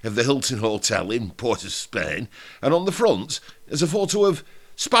photograph of the Hilton Hotel in Port of Spain, and on the front there's a photo of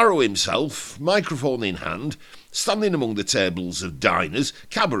Sparrow himself, microphone in hand, standing among the tables of diners,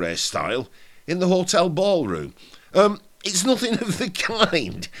 cabaret style, in the hotel ballroom. It's nothing of the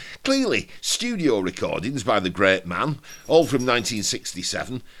kind. Clearly, studio recordings by the great man, all from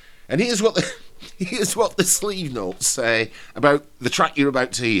 1967. And here's what the sleeve notes say about the track you're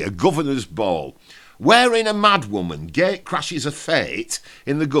about to hear, Governor's Ball. Wherein a madwoman gate crashes a fate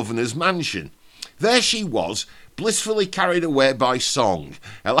in the governor's mansion. There she was, blissfully carried away by song,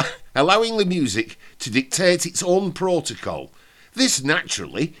 allowing the music to dictate its own protocol. This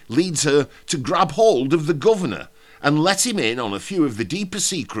naturally leads her to grab hold of the governor and let him in on a few of the deeper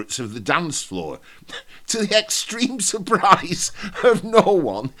secrets of the dance floor. To the extreme surprise of no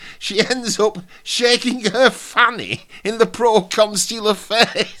one, she ends up shaking her fanny in the pro-consular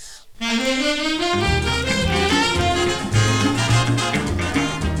face.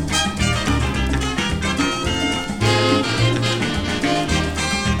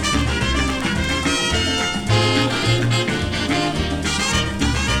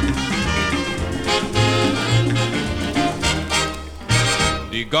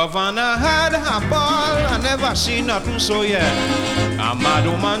 The governor had a ball, I never seen nothing so yet. A mad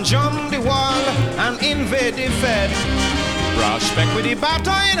woman jumped the wall and invade the Fed. Prospect with the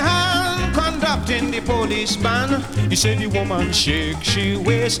baton in hand, conducting the police band. He said the woman shake, she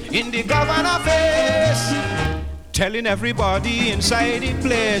waist in the governor face, telling everybody inside the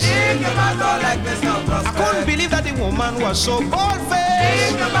place. I couldn't believe that the woman was so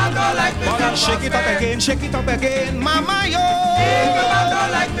bold-faced. But shake it up again, mama yo.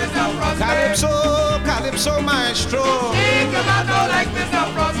 Calypso, calypso maestro.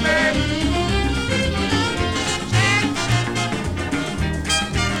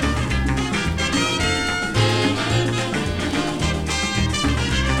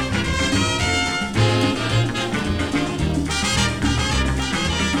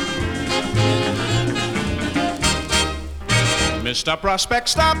 Mr. Prospect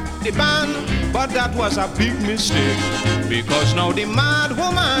stopped the band, but that was a big mistake, because now the mad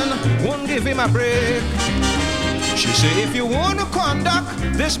woman won't give him a break. She said, if you want to conduct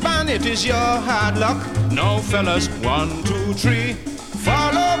this band, it is your hard luck. Now fellas, 1, 2, 3,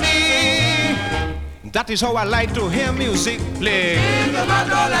 follow me. That is how I like to hear music play.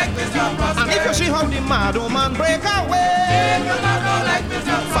 And if you see how the mad woman break away,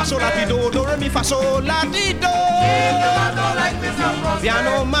 fa sol la ti do, do re mi fa sol la ti do.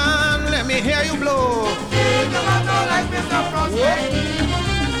 Piano man, let me hear you blow.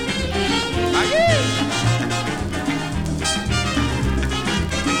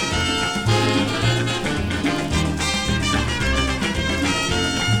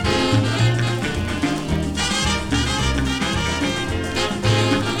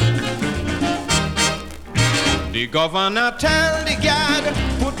 The governor tell the guard,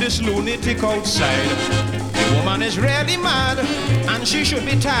 put this lunatic outside. The woman is really mad, and she should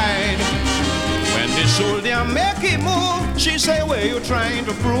be tied. When the soldier make him move, she say, what you trying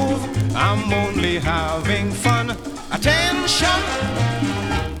to prove? I'm only having fun. Attention!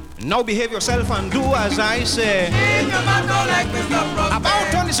 Now behave yourself and do as I say.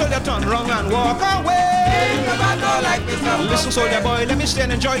 About turn the soldier, turn round and walk away. Listen, soldier boy, let me stay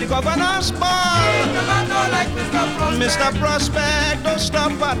and enjoy the governor's ball. Mr. Prospect, don't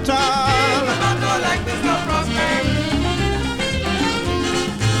stop at all.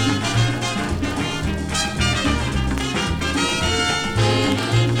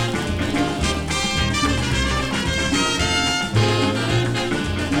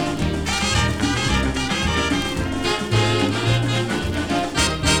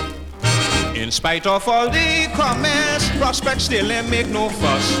 In spite of all the comments, prospects still ain't make no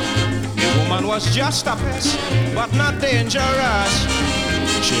fuss. The woman was just a pest, but not dangerous.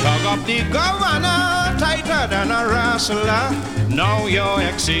 She hung up the governor tighter than a wrestler. Now your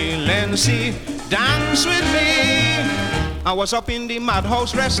excellency, dance with me. I was up in the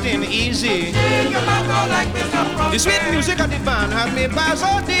madhouse resting easy. The sweet music of the band had me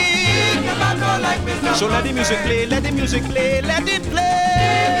bazotic. So let the music play, let the music play, let it play.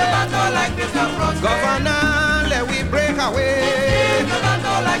 Governor, let we break away.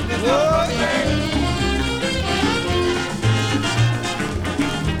 Oh, yeah.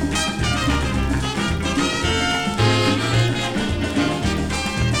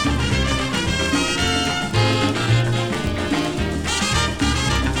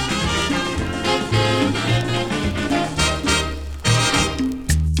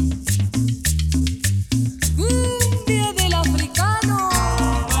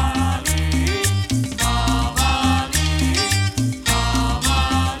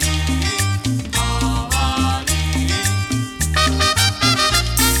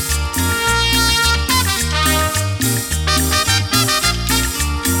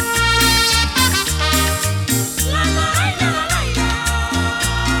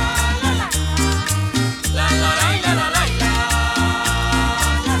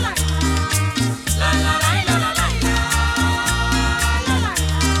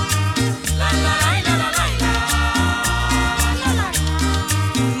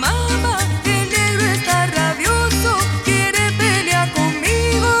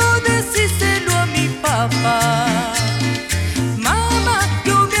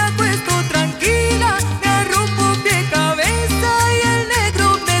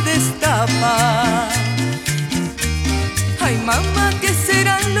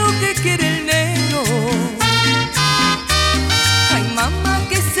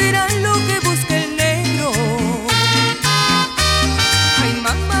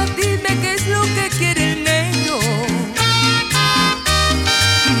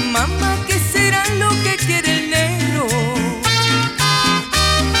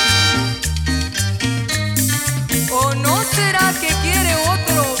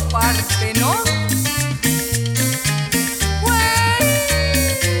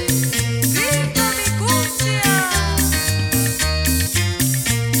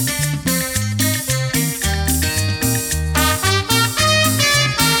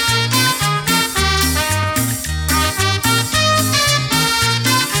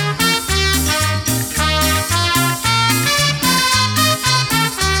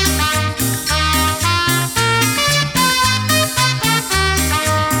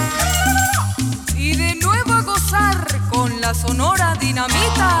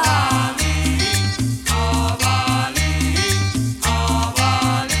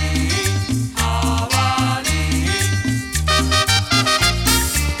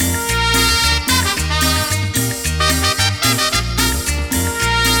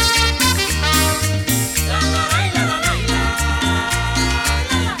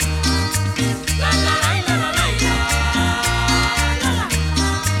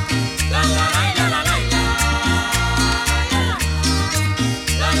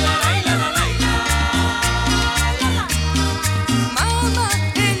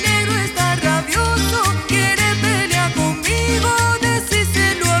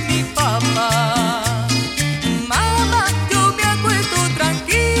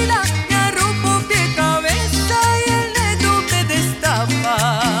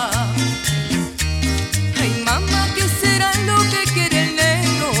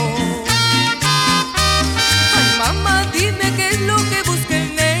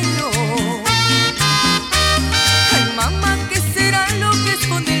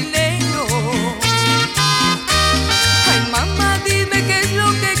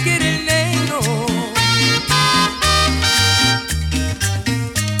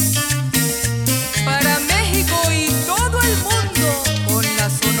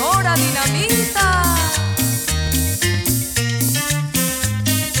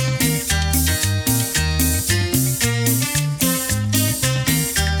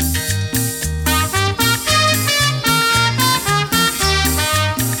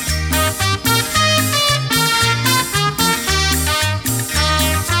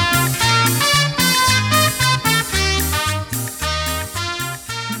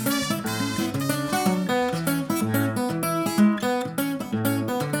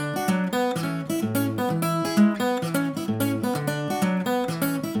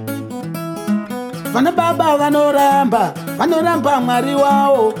 Vana baba vanoramba Mwari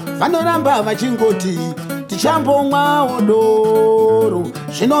wavo, vanoramba vachingoti tichambomwawo doro.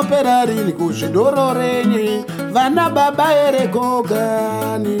 zvinopera rini kuzvidoro renyu vana baba ere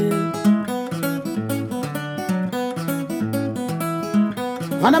kokani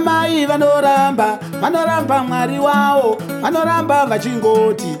vana mai vanoramba mwari wavo vanoramba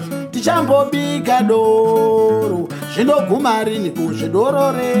vachingoti tichambobika doro zvinoguma rini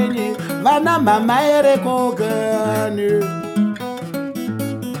kuzvidoro renyu vana mama ere kokani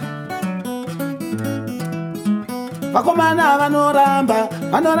vakomana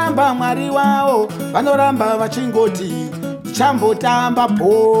vanoramba mwari wavo vanoramba vachingoti tichambotamba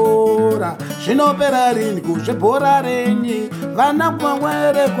bhora zvinopera rini kuzvibhora renyu vana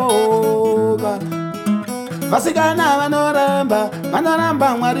mwamwere koka vasikana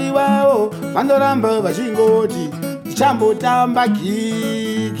vanoramba mwari wavo vanoramba vachingoti tichambotamba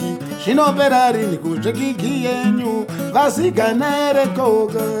gigi zvinopera rini kuzvegigi yenyu vasikana ere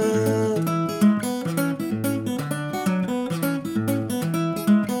koka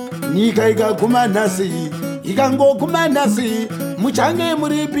nyika ikaguma nhasi ikangoguma nhasi muchange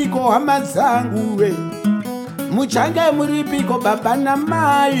muripiko hama dzangu we muchange muripiko baba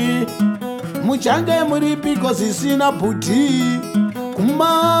namai muchange muripiko zisina bhuti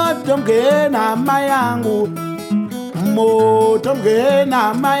kumotonge hama yangu motonge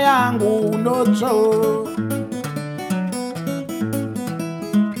hama yangu notso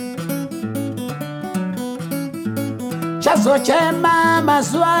chazochema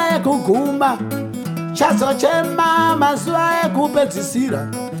mazuva ekuguma chazochema mazuva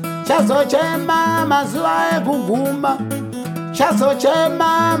ekupedzisira chazochema mazuva ekuguma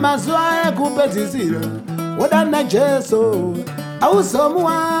chazochema mazuva ekupedzisira udana jesu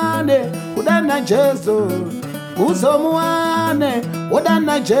auzomuwane udana jesu uzomuwane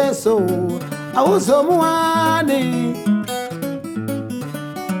udana jesu auzomuwane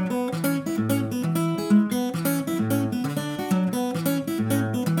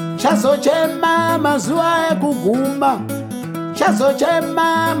chazochema mazuva ekuguma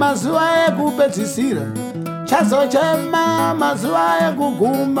chazochema mazuva ekupedzisira chazochema mazuva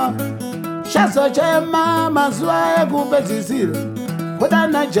ekuguma chazochema mazuva ekupedzisira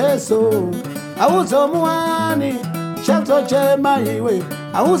udana jesu auzomuwane chazochema iwe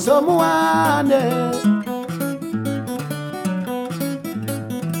auzomuwane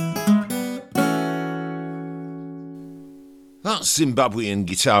That's Zimbabwean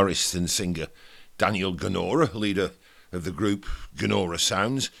guitarist and singer Daniel Gonora, leader of the group Gonora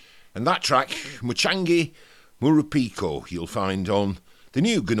Sounds, and that track, Muchangi Murupiko, you'll find on the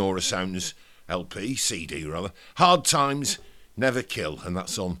new Gonora Sounds LP, CD rather, Hard Times Never Kill, and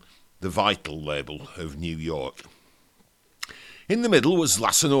that's on the Vital label of New York. In the middle was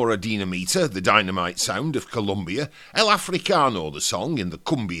La Sonora Dinamita, the dynamite sound of Colombia, El Africano, the song in the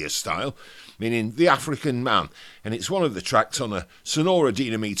cumbia style, meaning the African man, and it's one of the tracks on a Sonora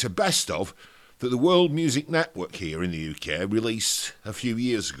Dinamita best of that the World Music Network here in the UK released a few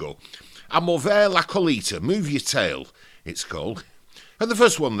years ago. A Mover la Colita, Move Your Tail, it's called. And the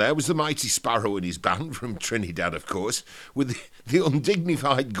first one there was the Mighty Sparrow and his band from Trinidad, of course, with the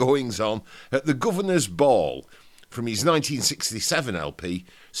undignified goings-on at the Governor's Ball from his 1967 LP,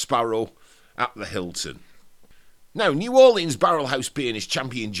 Sparrow at the Hilton. Now, New Orleans barrelhouse pianist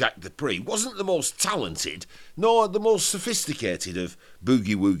champion Jack Dupree wasn't the most talented, nor the most sophisticated of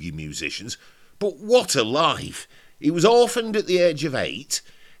boogie-woogie musicians, but what a life! He was orphaned at the age of 8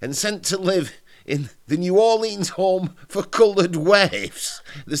 and sent to live in the New Orleans Home for Coloured Waifs,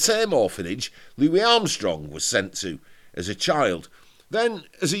 the same orphanage Louis Armstrong was sent to as a child. Then,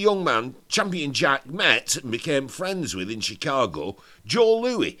 as a young man, Champion Jack met and became friends with in Chicago Joe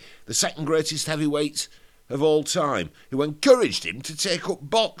Louis, the second greatest heavyweight of all time, who encouraged him to take up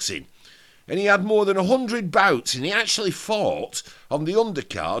boxing. And he had more than 100 bouts, and he actually fought on the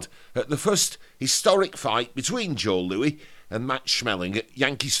undercard at the first historic fight between Joe Louis and Matt Schmeling at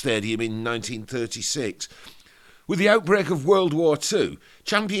Yankee Stadium in 1936. With the outbreak of World War II,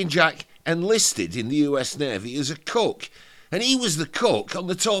 Champion Jack enlisted in the US Navy as a cook, and he was the cook on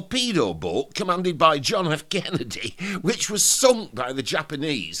the torpedo boat commanded by John F. Kennedy, which was sunk by the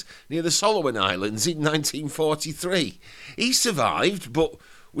Japanese near the Solomon Islands in 1943. He survived, but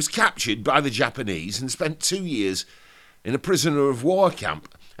was captured by the Japanese and spent 2 years in a prisoner of war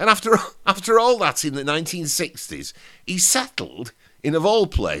camp. And after all that in the 1960s, he settled in, of all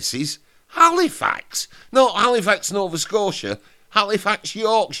places, Halifax. Not Halifax, Nova Scotia, Halifax,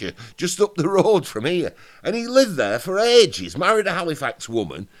 Yorkshire, just up the road from here. And he lived there for ages, married a Halifax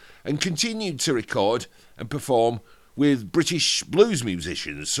woman, and continued to record and perform with British blues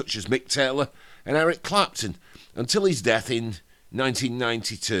musicians such as Mick Taylor and Eric Clapton until his death in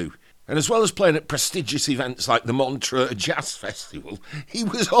 1992. And as well as playing at prestigious events like the Montreux Jazz Festival, he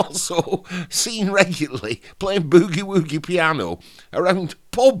was also seen regularly playing boogie-woogie piano around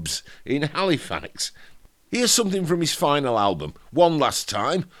pubs in Halifax. Here's something from his final album, One Last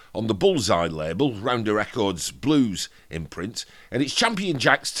Time, on the Bullseye label, Rounder Records Blues imprint, and it's Champion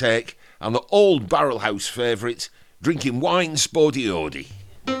Jack's take on the old Barrel House favourite, Drinking Wine Sporty Odie.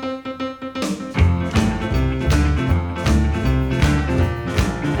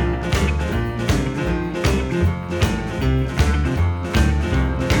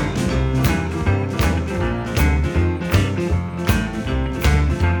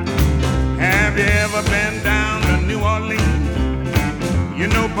 Have you ever been down to New Orleans? You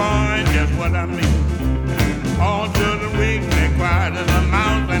know, boy, just what I mean. All through the week, they quiet as a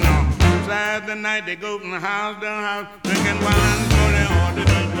mouse, and on Saturday night, they go from house to house, drinking wine, so they order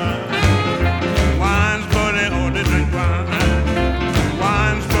drink wine. Wine, so they order drink wine.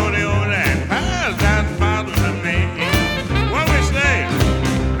 Wine, so they order, and pass that bottle to me. What we say?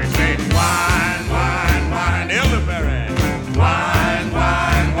 We say, wine, wine, wine, elderberry. Wine,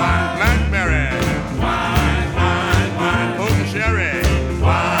 wine, wine, blackberry. Wine, wine, wine, oat sherry.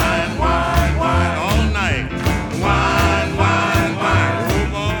 Wine, wine, wine, all night. Wine, wine, wine, oh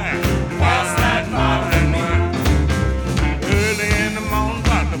boy, pass that bottle to me. Early in the morning,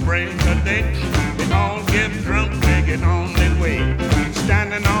 about to break of day, they all get drunk, they get on their way.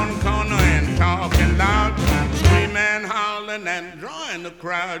 Standing on the corner and talking loud, screaming, howling, and drawing the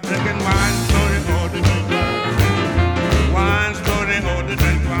crowd, drinking wine, so they order drink wine. Wine, so they order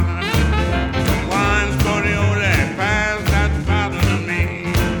drink wine. Wine, so they order, and pass that bottle to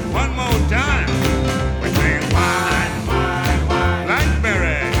me. One more time, we sing wine, wine, wine,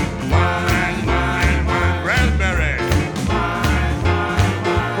 blackberry. Wine, wine, wine, raspberry. Wine, wine,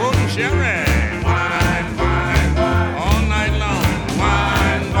 wine, oat sherry. Wine, wine, wine, all night long.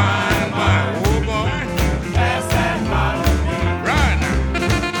 Wine, wine, wine, oh boy, pass that bottle to me. Right now.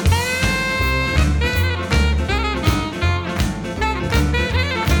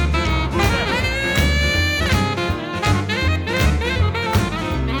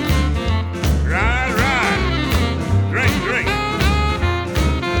 Right, right. Drink, drink.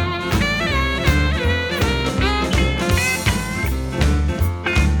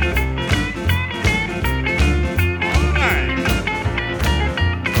 All right.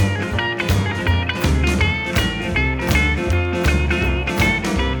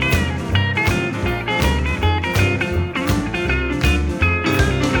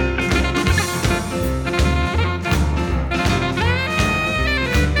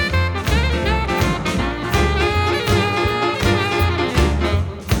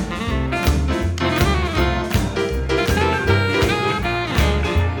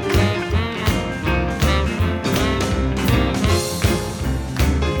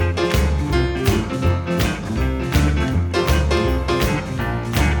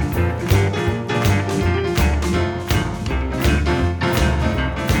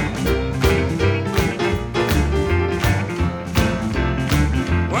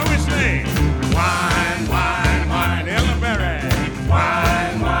 What we say? Wine, wine, wine, elderberry.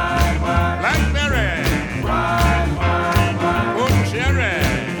 Wine, wine, wine, blackberry. Wine, wine, wine, oat sherry.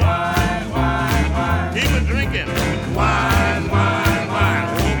 Wine, wine, wine, he was drinking. Wine, wine, wine,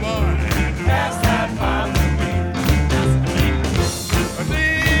 oh boy, pass that bottle to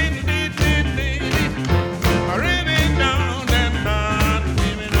me. Already down and down,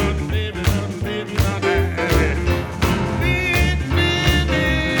 baby, don't, baby, don't, baby, don't,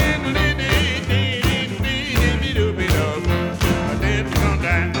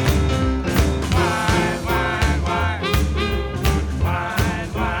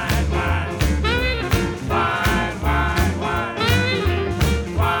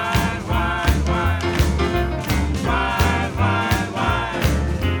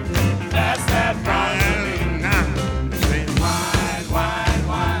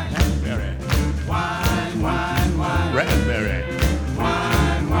 raspberry.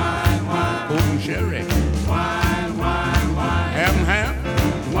 Wine, wine, wine, oat sherry. Wine, wine, wine, half and half.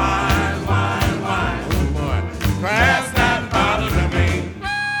 Wine, wine, wine, oh boy, pass that bottle to me.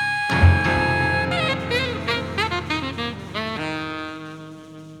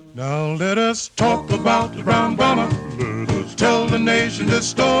 Now let us talk about the brown bomber. Let us tell the nation this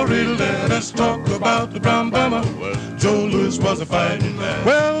story. Let us talk about the brown bomber. Joe Louis was a fighting man.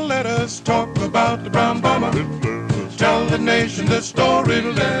 Well, let us talk about the brown bomber. Tell the nation this story.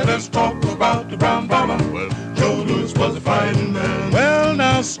 Let us talk about the brown bomber. Joe Louis was a fighting man. Well,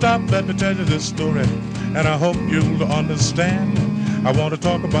 now stop, let me tell you this story, and I hope you'll understand. I want to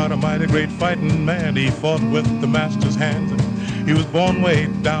talk about a mighty great fighting man. He fought with the master's hands. He He was born way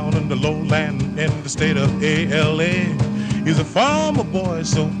down in the lowland in the state of ALA. He's a farmer boy,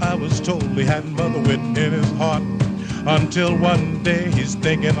 so I was told he had mother wit in his heart. Until one day he's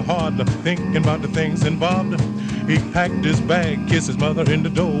thinking hard, thinking about the things involved. He packed his bag, kissed his mother in the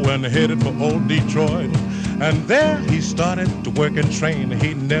door, and headed for old Detroit. And there he started to work and train.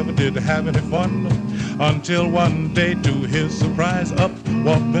 He never did have any fun. Until one day, to his surprise, up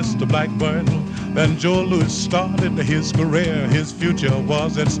walked Mr. Blackburn. Then Joe Louis started his career. His future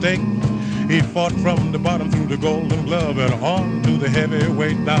was at stake. He fought from the bottom through the Golden Glove and on to the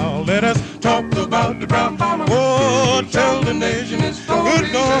heavyweight. Now let us talk about the Brown Bomber. Oh, tell the nation it's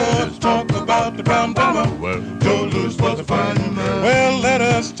good Lord, talk about the Brown Bomber. Joe Louis was a fighting man. Well, let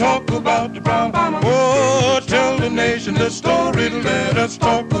us talk about the Brown Bomber. Oh, tell the nation the story. Let us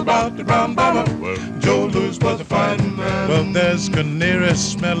talk about the Brown Bomber. Joe Louis was a fighting man. Well, there's Canary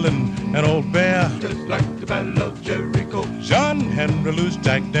smelling an old bear, just like the Battle of Jericho. John Henry Louis,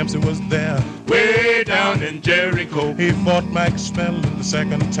 Jack Dempsey was there. Way down in Jericho, he fought Max Mellon the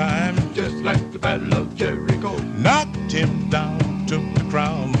second time, just like the Battle of Jericho. Knocked him down, took the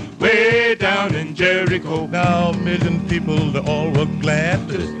crown. Way down in Jericho, now a million people, they all were glad,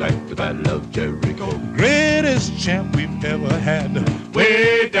 just like the Battle of Jericho. Greatest champ we've ever had.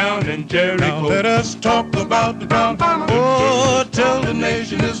 Way down in Jericho. Now let us talk about the Brown Bomber. Oh, tell the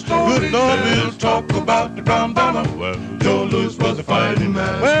nation this story. Good Lord, we'll talk about the Brown Bomber. Well, Joe Louis was a fighting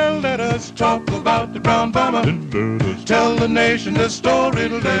man. Well, let us talk about the Brown Bomber. Tell the nation this story.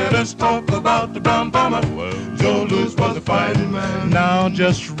 Let us talk about the Brown Bomber. Well, Joe Louis was a fighting man. Now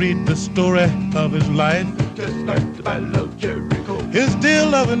just read the story of his life, just like the Battle of Jericho. His dear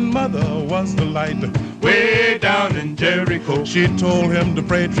loving mother was the light. Way down in Jericho, she told him to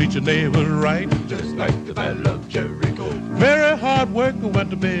pray, treat your neighbors right, just like the Battle of Jericho. Very hard worker,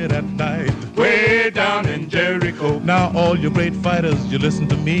 went to bed at night. Way down in Jericho. Now all you great fighters, you listen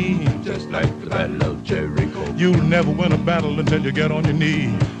to me, just like the Battle of Jericho. You'll never win a battle until you get on your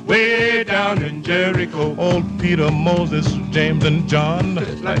knee. Way down in Jericho. Old Peter, Moses, James, and John,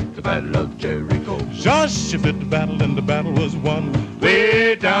 just like the Battle of Jericho. Joshua fit the battle and the battle was won.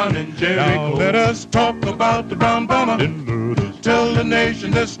 Way down in Jericho. Now let us talk about the Brown Bomber. Tell the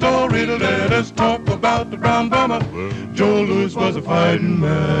nation the story. Let us talk about the Brown Bomber. Joe Louis was a fighting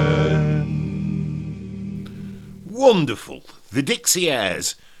man. Wonderful. The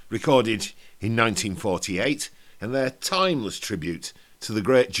Dixieres, recorded in 1948, and their timeless tribute to the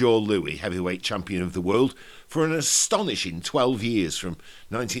great Joe Louis, heavyweight champion of the world, for an astonishing 12 years from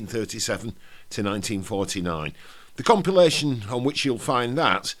 1937 to 1949. The compilation on which you'll find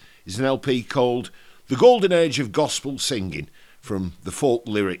that is an LP called The Golden Age of Gospel Singing from the Folk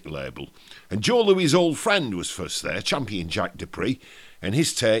Lyric label. And Joe Louis' old friend was first there, champion Jack Dupree, and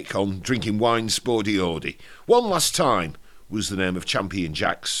his take on drinking wine sporty-ody. One Last Time was the name of Champion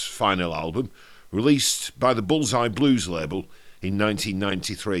Jack's final album, released by the Bullseye Blues label in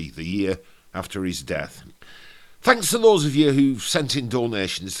 1993, the year after his death. Thanks to those of you who've sent in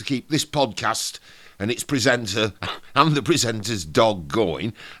donations to keep this podcast and its presenter and the presenter's dog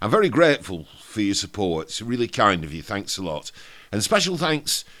going. I'm very grateful for your support. It's really kind of you. Thanks a lot. And special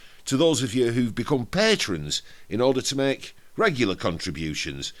thanks to those of you who've become patrons in order to make regular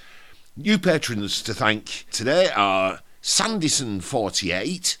contributions. New patrons to thank today are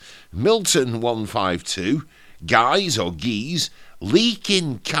Sanderson48, Milton152, Guys or Geese,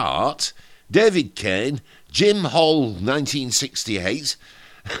 Leakin Cart, David Kane, Jim Hall 1968,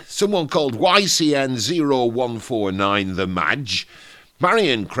 someone called YCN0149 The Madge,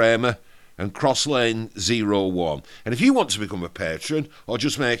 Marion Kramer, and Crosslane01. And if you want to become a patron or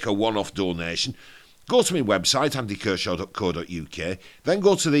just make a one-off donation, go to my website, andykershaw.co.uk, then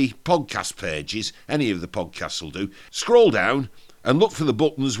go to the podcast pages, any of the podcasts will do, scroll down and look for the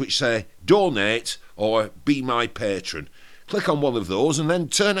buttons which say Donate or Be My Patron. Click on one of those and then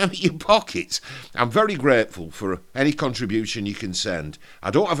turn out your pockets. I'm very grateful for any contribution you can send.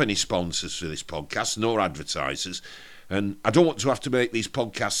 I don't have any sponsors for this podcast, nor advertisers, and I don't want to have to make these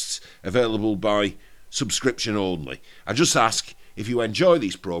podcasts available by subscription only. I just ask, if you enjoy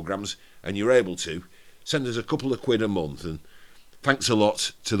these programmes and you're able to, send us a couple of quid a month, and thanks a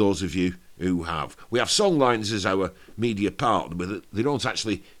lot to those of you who have. We have Songlines as our media partner, but they don't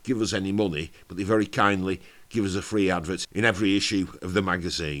actually give us any money, but they very kindly give us a free advert in every issue of the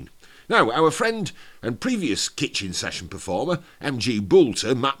magazine. Now, our friend and previous kitchen session performer, MG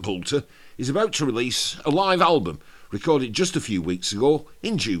Boulter, Matt Boulter, is about to release a live album recorded just a few weeks ago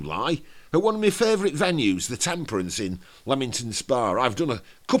in July at one of my favourite venues, the Temperance in Leamington Spa. I've done a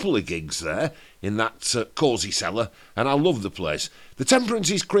couple of gigs there in that cosy cellar, and I love the place. The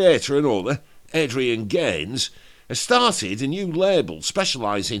Temperance's creator and owner, Adrian Gaines, has started a new label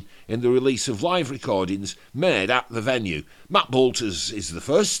specialising in the release of live recordings made at the venue. Matt Bolters is the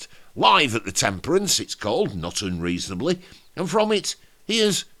first, Live at the Temperance it's called, not unreasonably, and from it,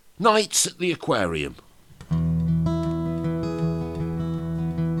 here's Nights at the Aquarium.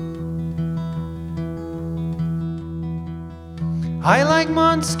 I like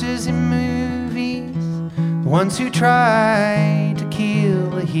monsters in movies, ones who try to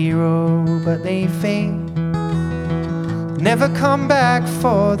kill a hero but they fail, never come back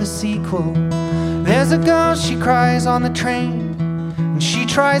for the sequel. There's a girl, she cries on the train, and she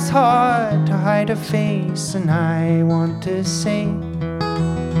tries hard to hide her face, and I want to say,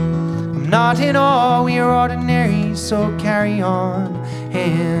 I'm not in awe, we are ordinary, so carry on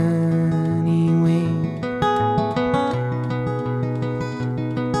anyway.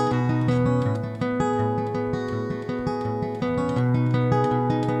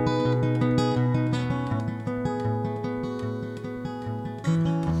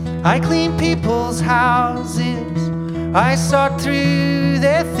 I clean people's houses, I sort through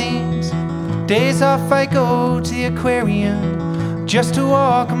their things. Days off I go to the aquarium just to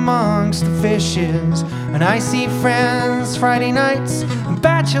walk amongst the fishes. And I see friends Friday nights and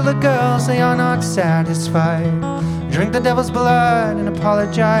bachelor girls, they are not satisfied. Drink the devil's blood and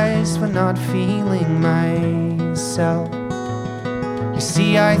apologize for not feeling myself. You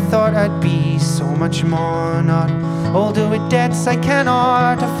see, I thought I'd be so much more, not older with debts I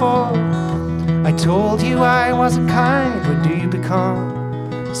cannot afford. I told you I wasn't kind, when do you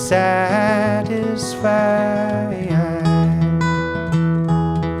become satisfied?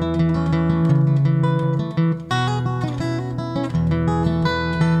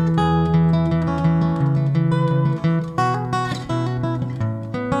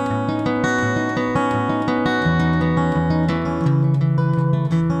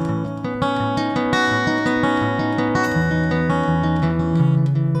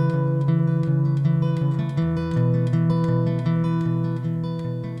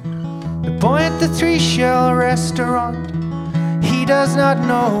 The three-shell restaurant, he does not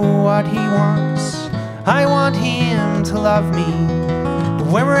know what he wants. I want him to love me, but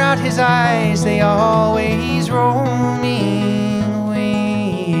when we're out, his eyes, they are always roaming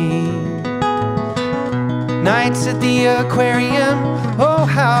away. Nights at the aquarium, oh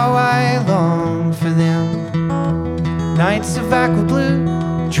how I long for them. Nights of aqua blue,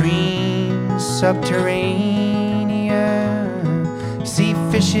 dreams subterranean. See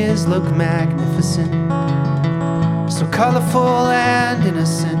fishes look magnificent, so colorful and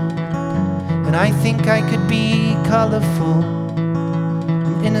innocent, and I think I could be colorful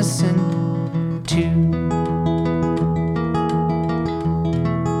and innocent too.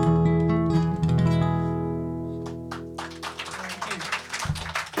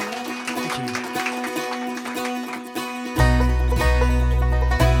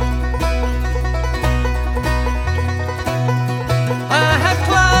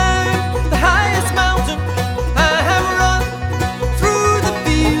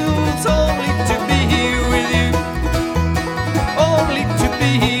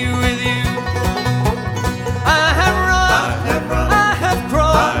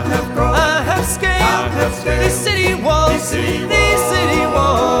 These city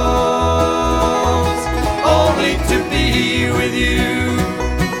walls, only to be with you.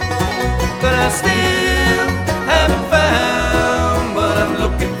 But I still haven't found what I'm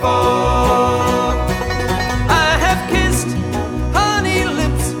looking for. I have kissed honey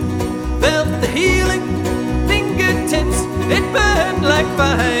lips, felt the healing fingertips. It burned like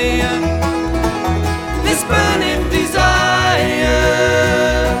fire, this burning desire.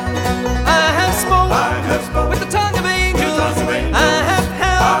 I have smoked with the tongue of angels. I have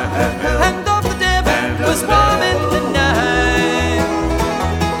held hand of the devil, was warm in the night.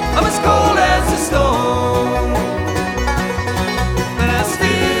 I'm as cold as a stone.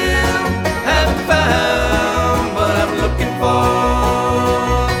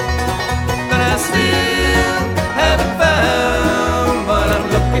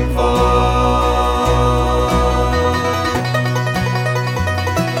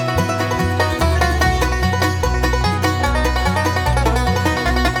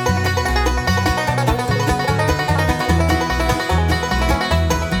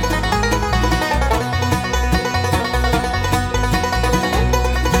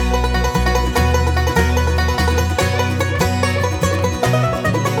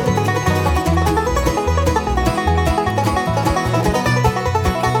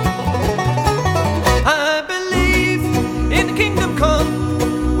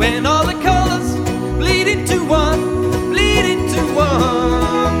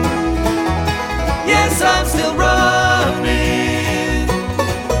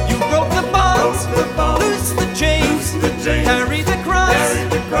 Carry the cross,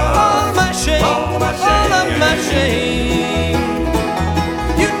 all my shame, all of my shame.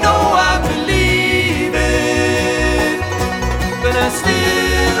 You know I believe it, but I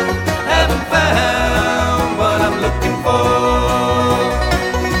still haven't found what I'm looking for.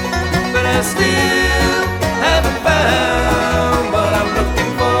 But I still haven't found what I'm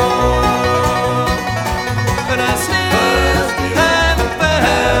looking for. But I still haven't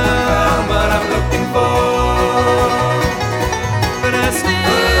found what I'm looking for. But I still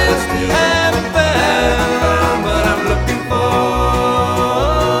haven't found what I'm looking for.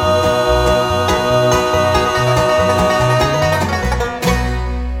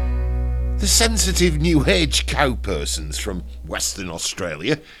 The sensitive new age cow persons from Western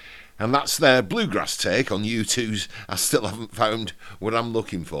Australia, and that's their bluegrass take on U2's I Still Haven't Found What I'm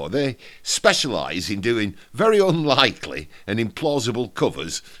Looking For. They specialise in doing very unlikely and implausible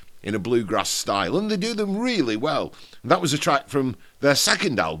covers in a bluegrass style, and they do them really well. And that was a track from their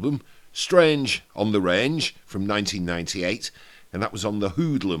second album, Strange on the Range, from 1998, and that was on the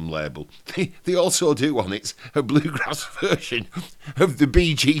Hoodlum label. They also do on it a bluegrass version of the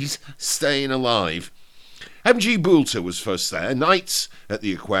Bee Gees' Staying Alive. M.G. Boulter was first there, Nights at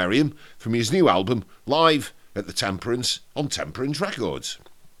the Aquarium, from his new album, Live at the Temperance, on Temperance Records.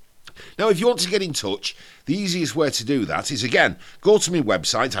 Now, if you want to get in touch, the easiest way to do that is, again, go to my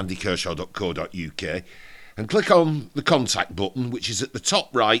website, andykershaw.co.uk, and click on the contact button, which is at the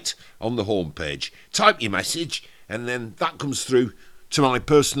top right on the homepage. Type your message, and then that comes through to my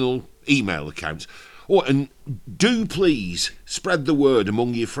personal email account. Oh, and do please spread the word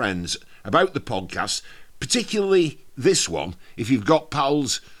among your friends about the podcast, particularly this one, if you've got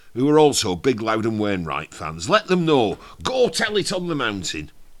pals who are also big Loudon Wainwright fans. Let them know. Go tell it on the mountain.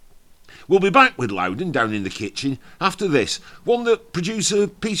 We'll be back with Loudon down in the kitchen after this, one that producer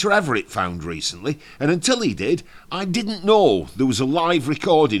Peter Everett found recently, and until he did, I didn't know there was a live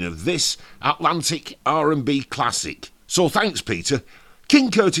recording of this Atlantic R&B classic. So thanks, Peter.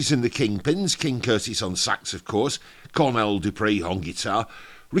 King Curtis and the Kingpins, King Curtis on sax, of course, Cornell Dupree on guitar,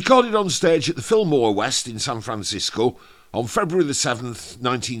 recorded on stage at the Fillmore West in San Francisco on February the 7th,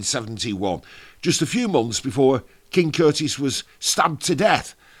 1971, just a few months before King Curtis was stabbed to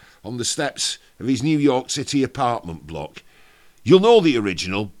death on the steps of his New York City apartment block. You'll know the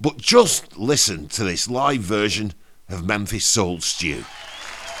original, but just listen to this live version of Memphis Soul Stew.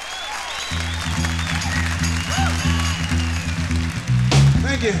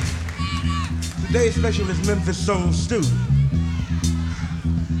 Thank you. Today's special is Memphis Soul Stew.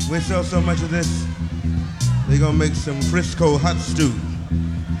 We sell so much of this, they're gonna make some Frisco hot stew.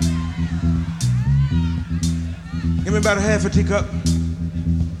 Give me about a half a teacup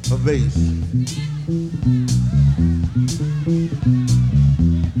of bass.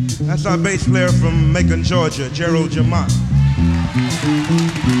 That's our bass player from Macon, Georgia, Gerald Jamont.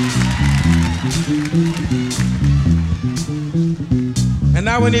 And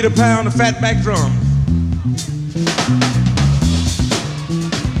now we need a pound of fatback drums.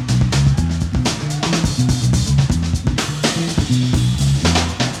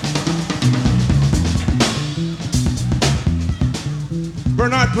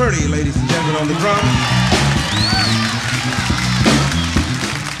 Bernard Purdy, ladies and gentlemen, on the drums.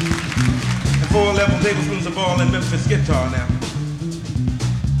 And 4 level tablespoons of ball and Memphis guitar now.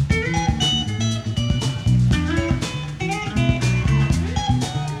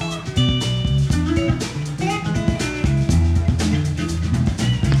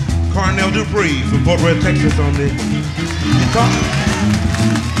 Cornell Dupree from Fort Worth, Texas on the guitar.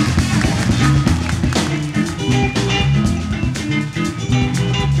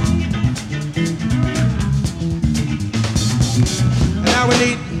 Now we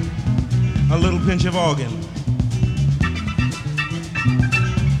need a little pinch of organ.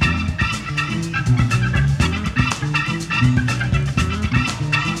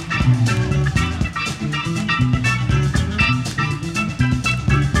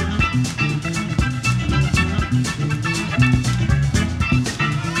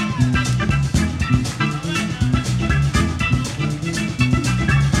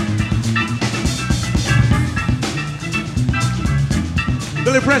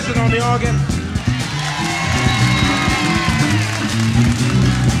 Billy Preston on the organ.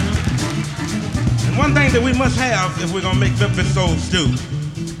 And one thing that we must have if we're gonna make Memphis Soul Stew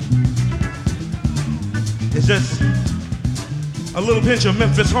is just a little pinch of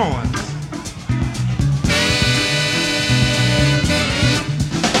Memphis horns.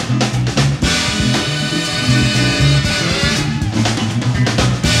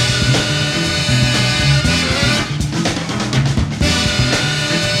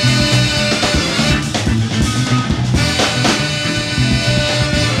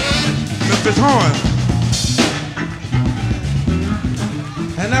 horn.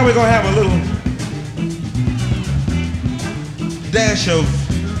 And now we're gonna have a little dash of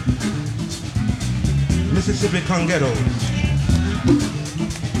Mississippi congettos.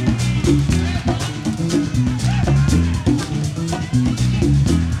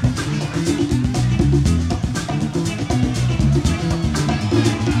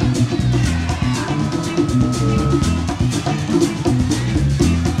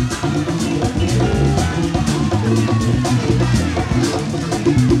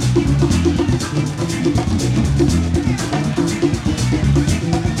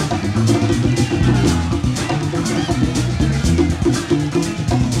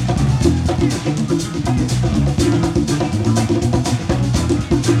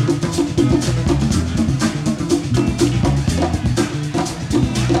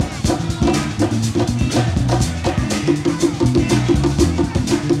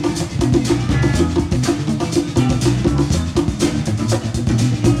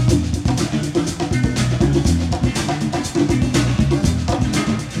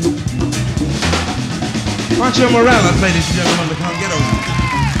 Pancho Morales, ladies and gentlemen, the congettos.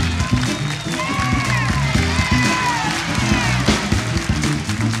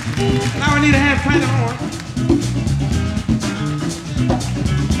 Now I need a hand playing the horn.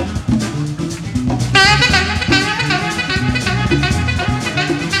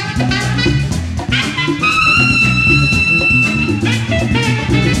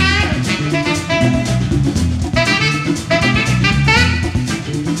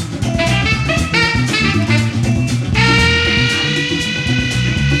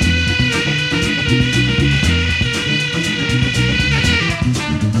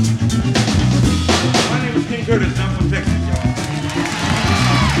 Curtis, I'm from Texas, y'all.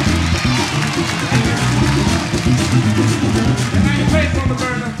 And now you place on the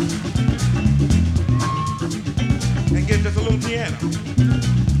burner and get just a little piano.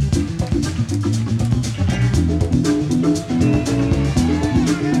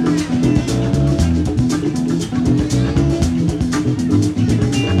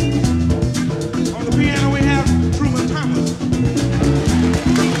 On the piano we have Truman Thomas.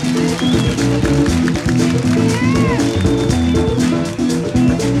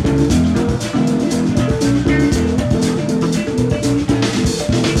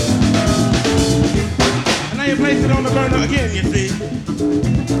 Place it on the burner again, you see.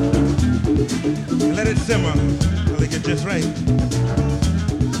 And let it simmer till it gets just right.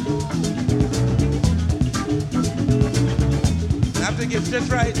 After it gets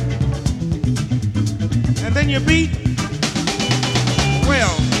just right, and then you beat,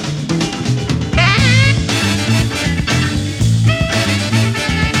 well.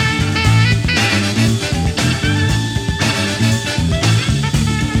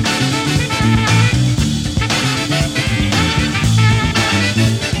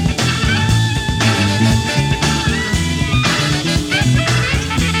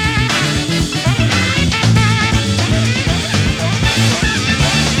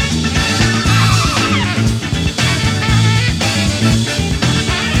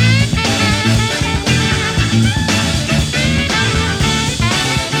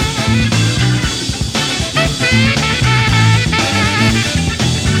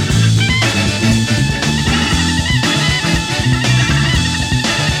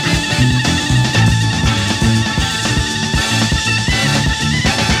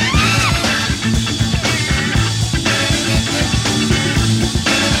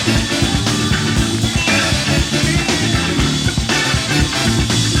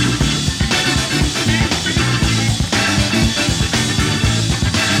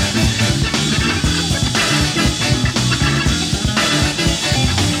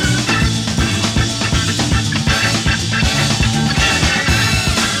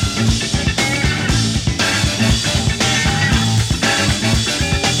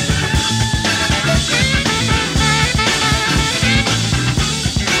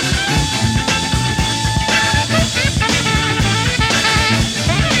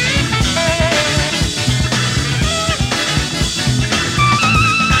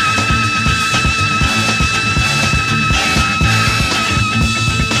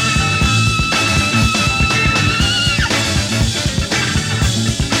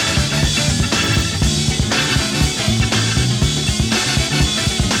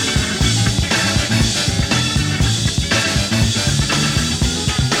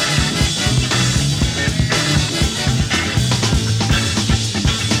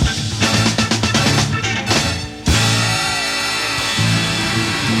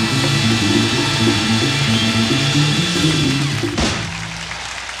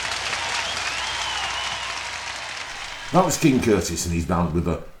 That was King Curtis and his band with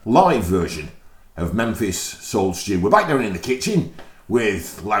a live version of Memphis Soul Stew. We're back down in the kitchen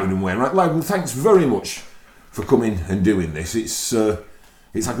with Loudon Wainwright. Loudon, thanks very much for coming and doing this. It's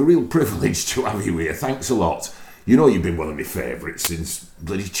like a real privilege to have you here. Thanks a lot. You know you've been one of my favourites since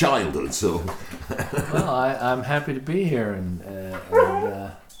bloody childhood, so... Well, I'm happy to be here, and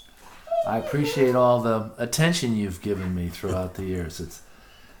I appreciate all the attention you've given me throughout the years.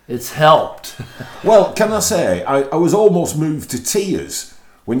 It's helped. Well, can I say, I was almost moved to tears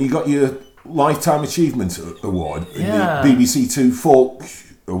when you got your Lifetime Achievement Award in the BBC Two Folk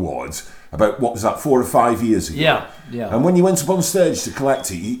Awards about, what was that, 4 or 5 years ago? Yeah. And when you went up on stage to collect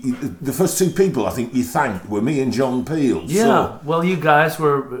it, the first two people I think you thanked were me and John Peel. Yeah, so. Well, you guys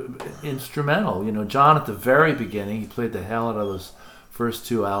were instrumental. You know, John at the very beginning, he played the hell out of those first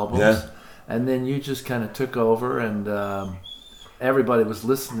two albums. Yeah. And then you just kind of took over, and everybody was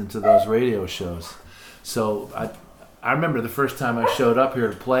listening to those radio shows. So I remember the first time I showed up here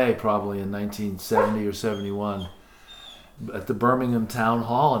to play, probably in 1970 or 71, at the Birmingham Town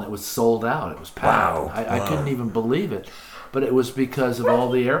Hall, and it was sold out. It was packed. Wow. I couldn't even believe it. But it was because of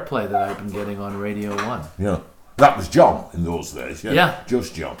all the airplay that I've been getting on Radio 1. Yeah. That was John in those days. Yeah.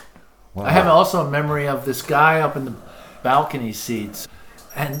 Just John. Wow. I have also a memory of this guy up in the balcony seats,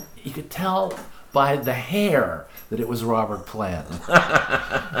 and you could tell by the hair that it was Robert Plant.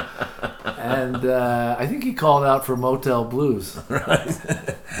 And I think he called out for Motel Blues. Right.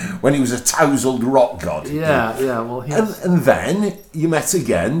 When he was a tousled rock god. Yeah. Well, and then you met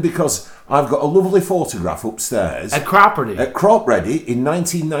again, because I've got a lovely photograph upstairs. At Cropready. At Cropready in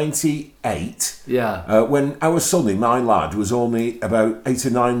 1998. Yeah. When our Sonny, my lad, was only about 8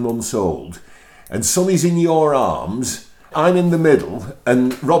 or 9 months old. And Sonny's in your arms, I'm in the middle,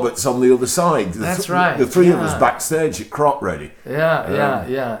 and Robert's on the other side. That's right. The three of us backstage at Cropready.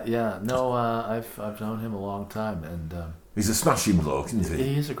 Yeah. No, I've known him a long time, and he's a smashing bloke, isn't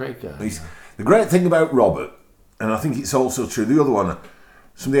he? He's a great guy. The great thing about Robert, and I think it's also true, the other one,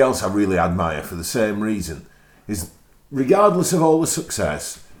 somebody else I really admire for the same reason, is regardless of all the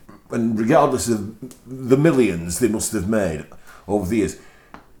success, and regardless of the millions they must have made over the years,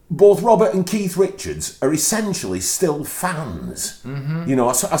 both Robert and Keith Richards are essentially still fans. Mm-hmm. You know,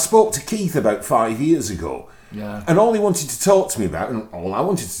 I spoke to Keith about 5 years ago, and all he wanted to talk to me about, and all I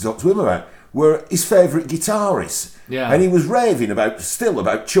wanted to talk to him about, were his favourite guitarists. Yeah. And he was raving about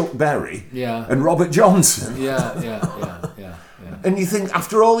Chuck Berry and Robert Johnson. Yeah. And you think,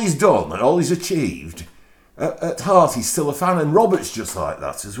 after all he's done and all he's achieved, at heart he's still a fan, and Robert's just like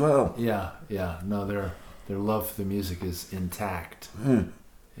that as well. Yeah. No, their love for the music is intact.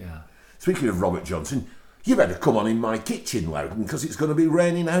 Yeah. Speaking of Robert Johnson, you better come on in my kitchen, Loudon, because it's going to be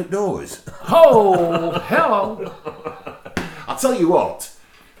raining outdoors. Oh, hello. I'll tell you what,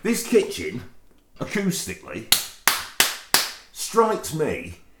 this kitchen, acoustically, strikes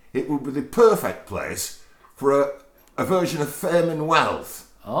me it would be the perfect place for a version of Fame and Wealth.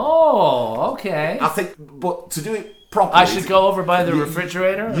 Oh, okay. I think, but to do it properly... I should go over by the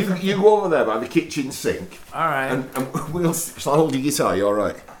refrigerator? You go over there by the kitchen sink. All right. And shall I hold your guitar? You all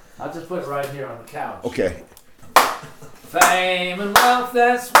right? I'll just put it right here on the couch. Okay. Fame and wealth,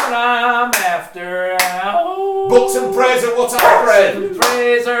 that's what I'm after. Oh, books and praise are what I crave. Books and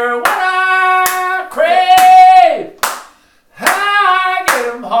praise are what I crave. I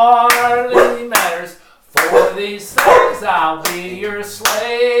get them hardly matters. For these things I'll be your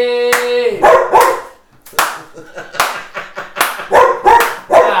slave.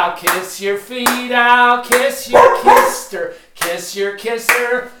 I'll kiss your feet, I'll kiss your kisser, kiss your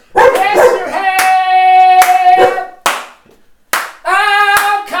kisser, kiss your head.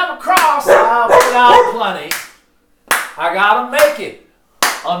 I'll come across, I'll put out plenty. I gotta make it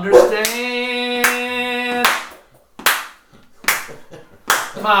understand.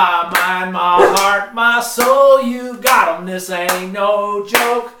 My mind, my heart, my soul, you got 'em, this ain't no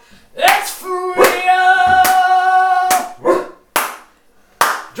joke. It's for real.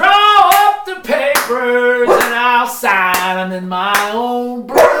 Draw up the papers and I'll sign 'em in my own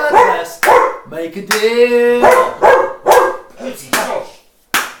blood. Let's make a deal.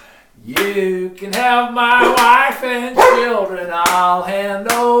 You can have my wife and children. I'll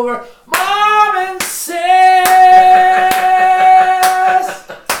hand over mom and sis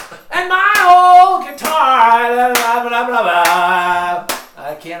and my old guitar. Blah, blah, blah, blah, blah.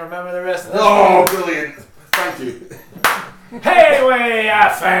 I can't remember the rest of that. Oh, brilliant. Thank you. Anyway,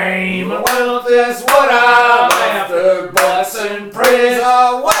 fame and wealth is what I'm after. Books and praise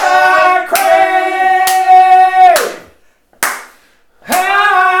are what I crave.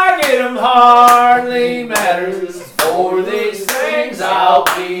 I get them hardly matters. For these things I'll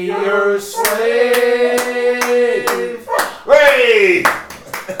be your slave.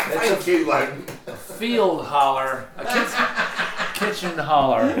 lounge. A field holler. A kitchen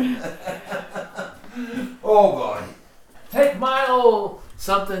holler. Oh boy. Take my old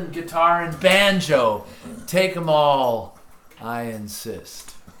something guitar and banjo. Take 'em all, I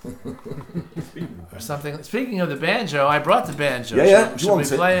insist. Or something. Speaking of the banjo, I brought the banjo. Yeah. Should we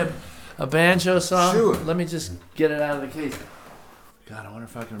play a banjo song? Sure. Let me just get it out of the case. God, I wonder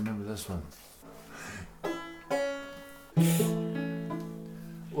if I can remember this one.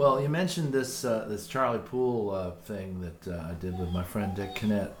 Well, you mentioned this Charlie Poole thing that I did with my friend Dick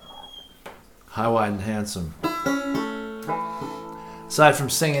Kinnett. High, Wide, and Handsome. Aside from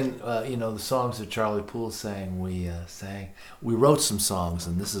singing, the songs that Charlie Poole sang, we wrote some songs,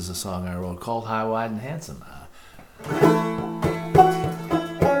 and this is a song I wrote called High, Wide, and Handsome.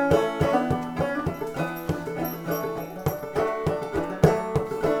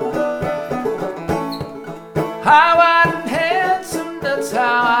 High, wide, and handsome, that's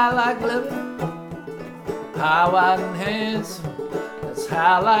how I like living. High, wide, and handsome, that's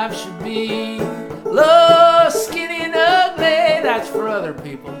how life should be. Low, skinny, and ugly, that's for other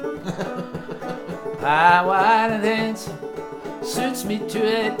people. High, wide, and handsome suits me to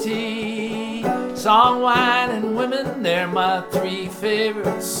a T. Song, wine, and women, they're my three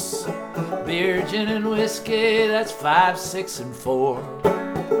favorites. Beer, gin, and whiskey, that's 5, 6, and 4.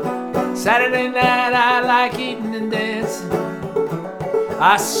 Saturday night, I like eating and dancing.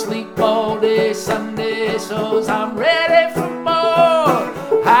 I sleep all day Sunday, so I'm ready for more.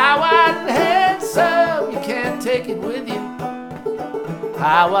 High, wide, and handsome, you can't take it with you.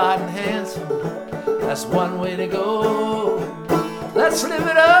 High, wide, and handsome, that's one way to go. Let's live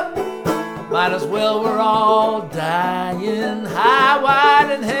it up, might as well, we're all dying. High, wide,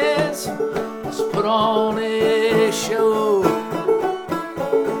 and handsome, let's put on a show.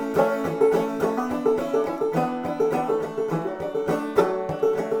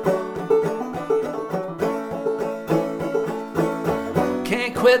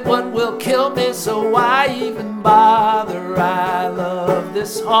 Quit what will kill me, so why even bother? I love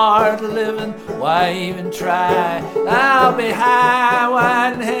this hard living, why even try? I'll be high,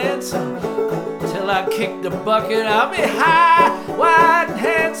 wide, and handsome till I kick the bucket. I'll be high, wide, and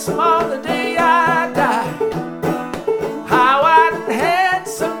handsome on the day I die. High, wide, and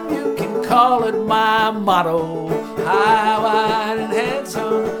handsome, you can call it my motto. High, wide, and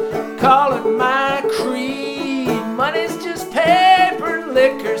handsome, call it my creed. Money's just paper,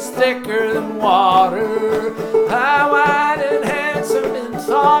 liquor's thicker than water. High, wide, and handsome in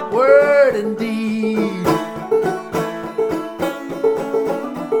thought, word, and deed.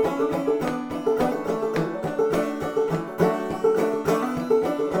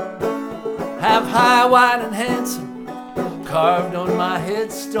 Have high, wide, and handsome carved on my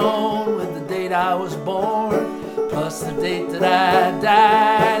headstone with the date I was born, plus the date that I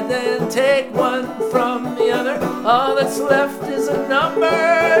died. Then take one from the other, all that's left is a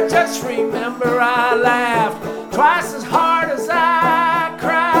number. Just remember I laughed twice as hard as I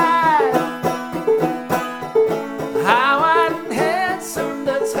cried. High, wide, and handsome,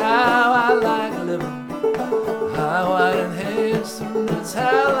 that's how I like living. High, wide, and handsome, that's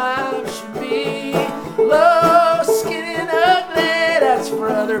how life should be. Low, skinny, and ugly, that's for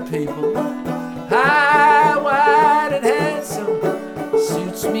other people. High, wide, and handsome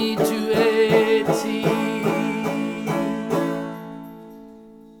suits me to a T.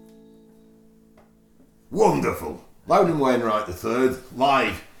 Wonderful. Loudon Wainwright III,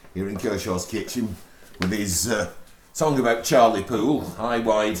 live here in Kershaw's kitchen with his song about Charlie Poole, High,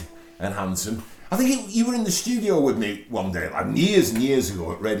 Wide, and Handsome. I think you were in the studio with me one day, like years and years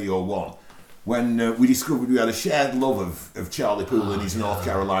ago at Radio 1, when we discovered we had a shared love of Charlie Poole and his North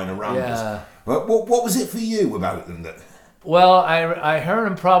Carolina Ramblers. Yeah. But what was it for you about them that... Well, I heard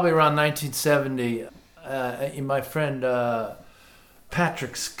him probably around 1970. My friend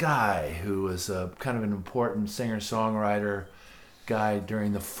Patrick Skye, who was kind of an important singer-songwriter guy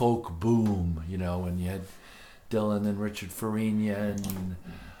during the folk boom, when you had Dylan and Richard Farina and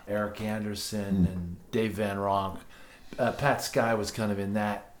Eric Anderson and Dave Van Ronk. Pat Skye was kind of in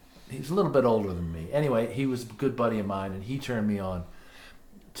that. He was a little bit older than me. Anyway, he was a good buddy of mine, and he turned me on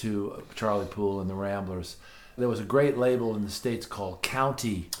to Charlie Poole and the Ramblers. There was a great label in the States called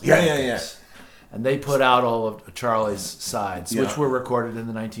County Records, and they put out all of Charlie's sides, which were recorded in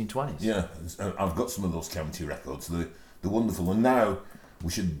the 1920s. Yeah, I've got some of those County records. They're wonderful. And now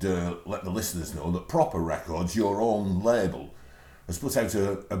we should let the listeners know that Proper Records, your own label, has put out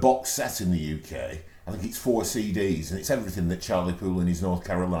a box set in the UK. I think it's 4 CDs, and it's everything that Charlie Poole and his North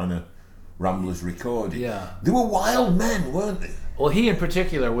Carolina Ramblers recorded. Yeah. They were wild men, weren't they? Well, he in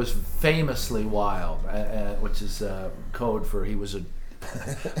particular was famously wild, which is code for he was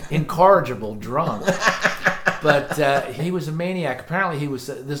incorrigible drunk. But he was a maniac. Apparently he was,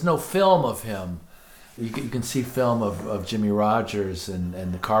 there's no film of him. You can see film of Jimmy Rogers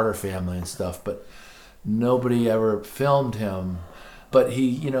and the Carter family and stuff, but nobody ever filmed him. But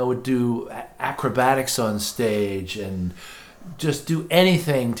he, would do acrobatics on stage and just do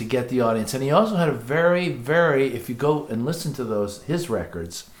anything to get the audience. And he also had a very, very, if you go and listen to his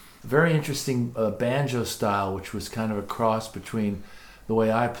records, very interesting banjo style, which was kind of a cross between the way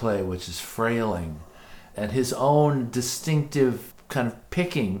I play, which is frailing, and his own distinctive kind of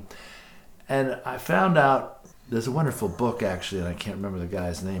picking. And I found out, there's a wonderful book actually, and I can't remember the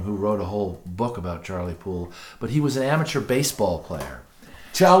guy's name, who wrote a whole book about Charlie Poole, but he was an amateur baseball player.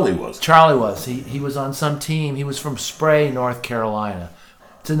 Charlie was? Charlie was. He was on some team. He was from Spray, North Carolina.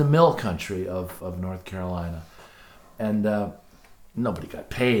 It's in the mill country of North Carolina. And nobody got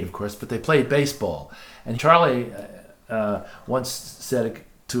paid, of course, but they played baseball. And Charlie once said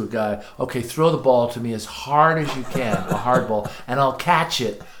to a guy, okay, throw the ball to me as hard as you can, a hard ball, and I'll catch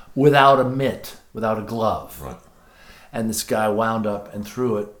it without a mitt, without a glove. Right. And this guy wound up and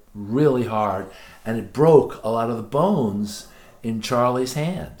threw it really hard, and it broke a lot of the bones in Charlie's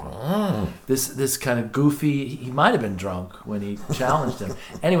hand. This kind of goofy, he might have been drunk when he challenged him.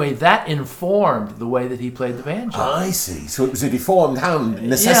 Anyway, that informed the way that he played the banjo. I see. So it was a deformed hand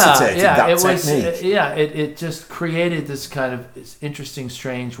necessitated that technique. It just created this kind of interesting,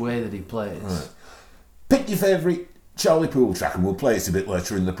 strange way that he plays. Right. Pick your favourite Charlie Poole track and we'll play it a bit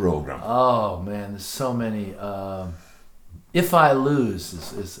later in the programme. Oh man, there's so many. If I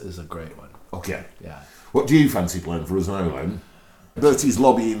Lose is a great one. Okay. Yeah. What do you fancy playing for us now, Len? Bertie's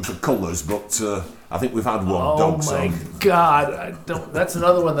lobbying for colours, but I think we've had one dog song. Oh my God! That's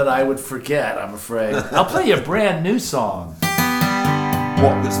another one that I would forget, I'm afraid. I'll play you a brand new song.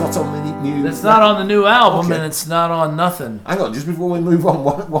 What? That's not on the new... It's not on the new album, Okay. and it's not on nothing. Hang on, just before we move on,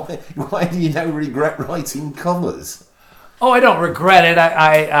 why do you now regret writing colours? Oh, I don't regret it.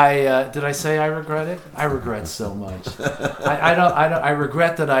 Did I say I regret it? I regret so much. I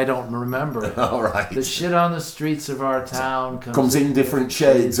regret that I don't remember it. All right. The shit on the streets of our town comes in different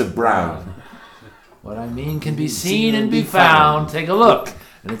shades of brown. What I mean can be seen and be found. Take a look,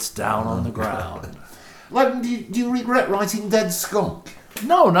 and it's down on the ground. Like, do you regret writing Dead Skunk?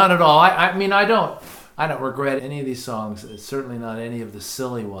 No, not at all. I mean, I don't regret any of these songs. Certainly not any of the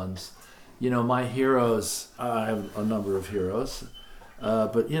silly ones. My heroes, I have a number of heroes,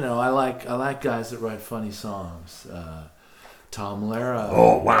 but I like guys that write funny songs. Tom Lehrer.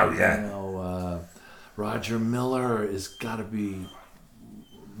 Oh wow, yeah. Roger Miller has got to be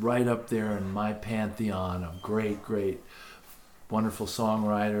right up there in my pantheon of great, wonderful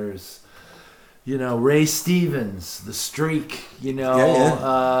songwriters. Ray Stevens, The Streak.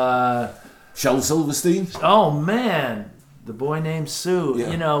 Shel Silverstein. Oh man. The Boy Named Sue,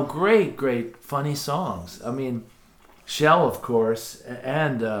 Yeah. Great, funny songs. I mean, Shell, of course,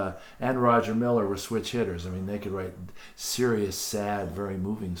 and Roger Miller were switch hitters. I mean, they could write serious, sad, very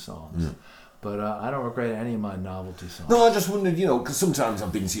moving songs. Yeah. But I don't regret any of my novelty songs. No, I just wondered, because sometimes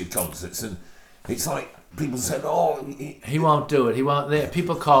I've been to your concerts and it's like people said, he won't do it. He won't.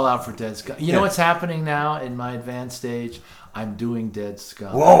 People call out for Dead Skunk. You know what's happening now in my advanced stage? I'm doing Dead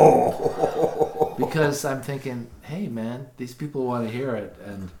Skunk. Whoa! Because I'm thinking, hey man, these people want to hear it,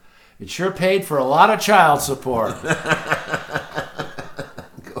 and it sure paid for a lot of child support.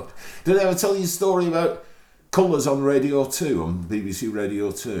 Did I ever tell you a story about Colours on Radio 2, on BBC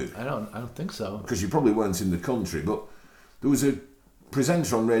Radio 2? I don't think so. Because you probably weren't in the country, but there was a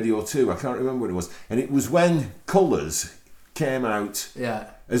presenter on Radio 2, I can't remember what it was, and it was when Colours came out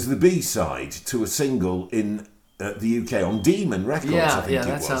as the B-side to a single in the UK on Demon Records, I think it was.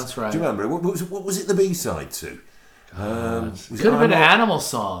 Yeah, that sounds right. Do you remember? What was it the B-side to? Could have been an Animal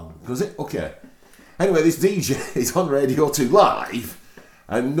Song. Was it? Okay. Anyway, this DJ is on Radio 2 live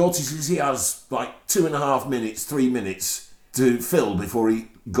and notices he has like 2.5 minutes, 3 minutes to fill before he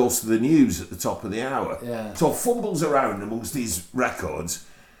goes to the news at the top of the hour. Yeah. So fumbles around amongst his records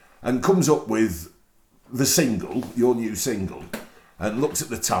and comes up with the single, your new single, and looks at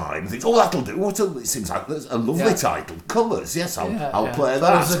the time and thinks, that'll do. It seems like there's a lovely title. Colours, yes, I'll play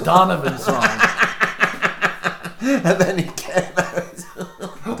that. It was a Donovan song. And then it came out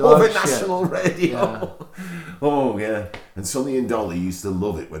over national radio. Yeah. Oh yeah. And Sonny and Dolly used to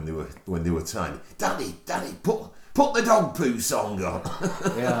love it when they were tiny. Daddy, put the dog poo song on.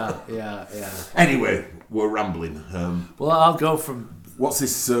 Yeah. Anyway, we're rambling. Well, I'll go from what's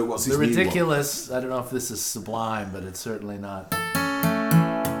this the new ridiculous. One? I don't know if this is sublime, but it's certainly not a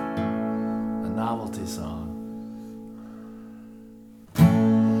novelty song.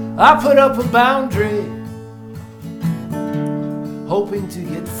 I put up a boundary, hoping to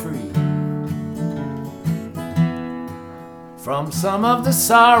get free from some of the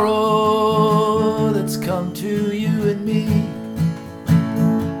sorrow that's come to you and me.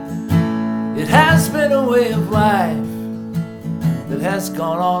 It has been a way of life that has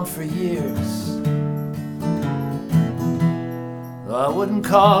gone on for years. Though I wouldn't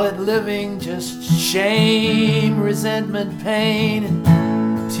call it living, just shame, resentment, pain,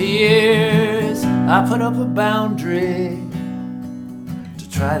 and tears. I put up a boundary to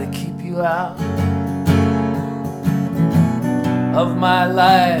try to keep you out of my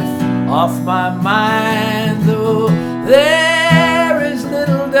life, off my mind. Though there is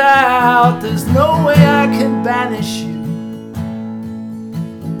little doubt, there's no way I can banish you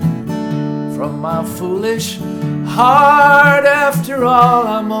from my foolish heart. After all,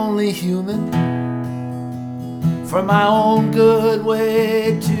 I'm only human. For my own good,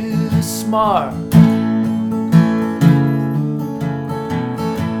 way too smart.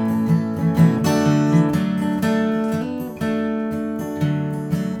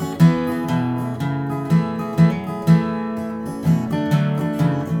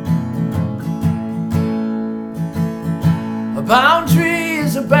 A boundary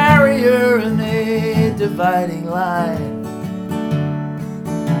is a barrier and a dividing line.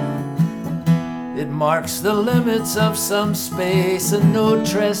 It marks the limits of some space, a no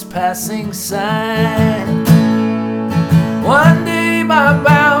trespassing sign. One day my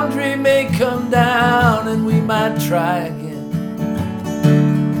boundary may come down and we might try again.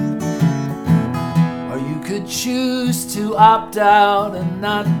 Or you could choose to opt out and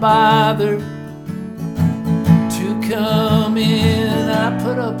not bother to come in. I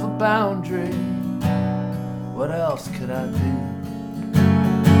put up a boundary. What else could I do?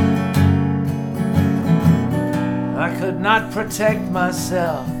 I could not protect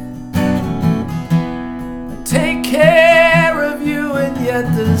myself and take care of you, and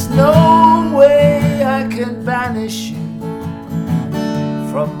yet there's no way I can banish you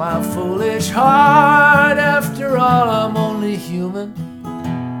from my foolish heart. After all, I'm only human.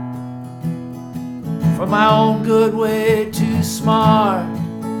 For my own good, way too smart.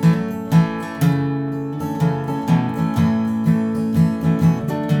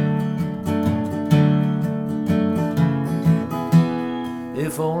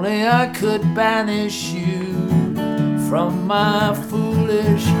 If only I could banish you from my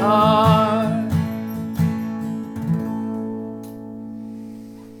foolish heart.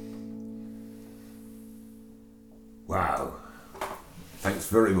 Wow. Thanks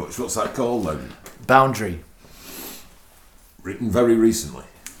very much. What's that called then? Boundary. Written very recently.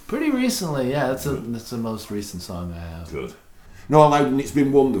 Pretty recently, yeah. That's the most recent song I have. Good. No, Loudon, it's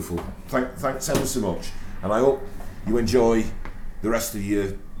been wonderful. Thanks ever so much. And I hope you enjoy the rest of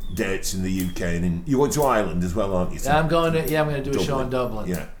your dates in the UK, and you're going to Ireland as well, aren't you? Yeah, I'm going to do a show in Dublin.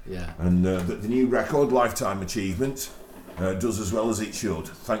 Yeah. And the new record, Lifetime Achievement, does as well as it should.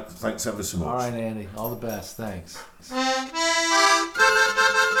 Thanks ever so much. All right, Andy. All the best. Thanks.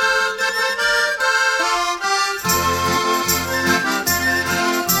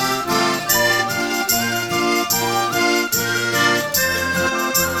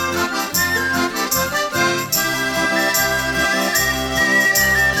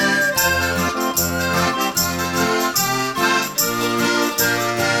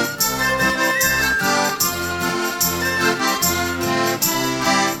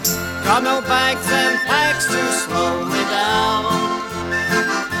 Got no bags and packs to slow me down.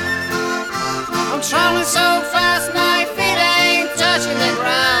 I'm traveling so fast, my feet ain't touching the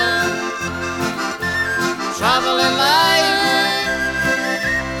ground. Traveling light,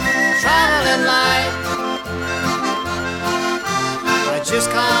 I just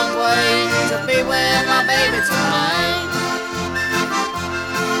can't wait to be with my baby tonight.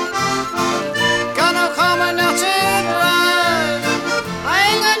 Got no comb and no toothbrush, I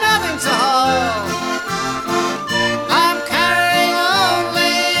ain't got nothing to hold. I'm carrying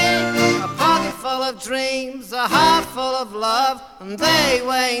only a pocket full of dreams, a heart full of love, and they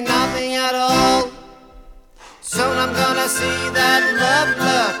weigh nothing at all. Soon I'm gonna see that love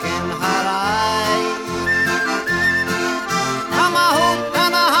look in her eyes. I'm a hoop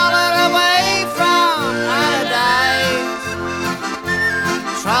and a holler away from paradise.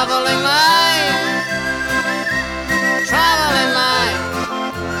 Traveling light,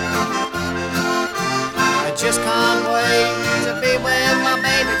 I just can't wait to be with my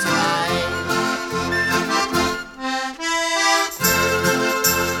baby tonight.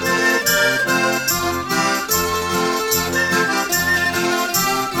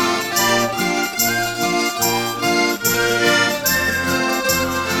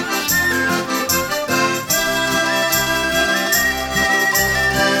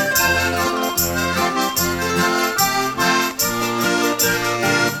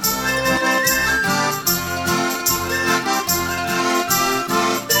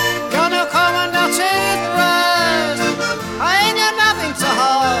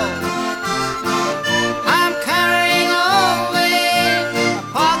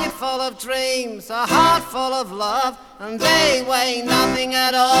 of dreams, a heart full of love, and they weigh nothing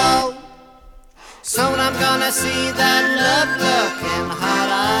at all. Soon I'm gonna see that love look in her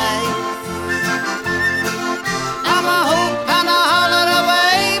eyes. I'm a hoop and a holler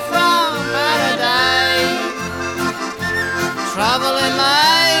away from paradise. Trouble in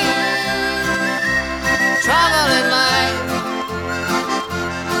life, trouble in life.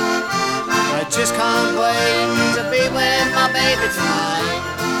 I just can't wait to be with my baby tonight.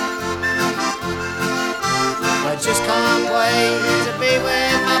 I just can't wait to be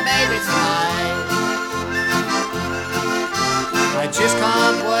with my baby tonight. I just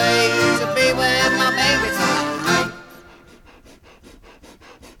can't wait to be with my baby tonight.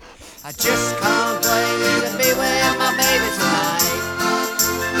 I just can't wait to be with my baby tonight.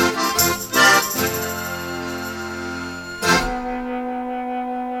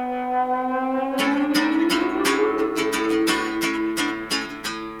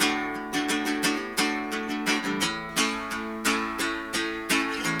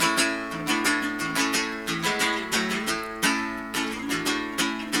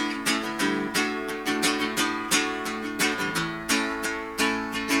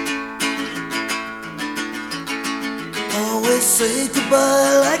 Say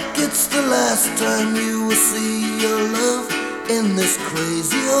goodbye like it's the last time you will see your love in this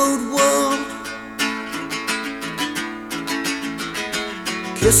crazy old world.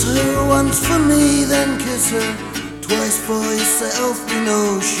 Kiss her once for me, then kiss her twice for yourself. You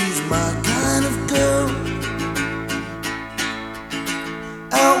know she's my kind of girl.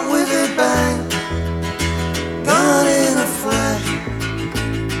 Out with a bang, gone in a flash.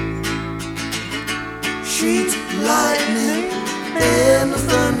 Sheets, lightning, and the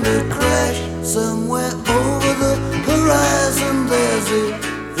thunder crash. Somewhere over the horizon there's a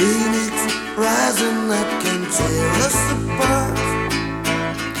phoenix rising that can tear us apart.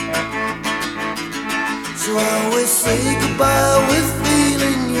 So I always say goodbye with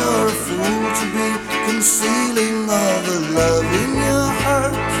feeling you're a fool to be concealing all the love in your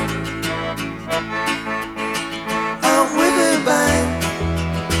heart. Out with a bang,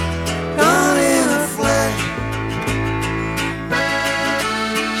 gone in a flash.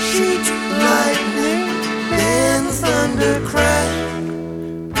 Shoot lightning, then the thunder crash.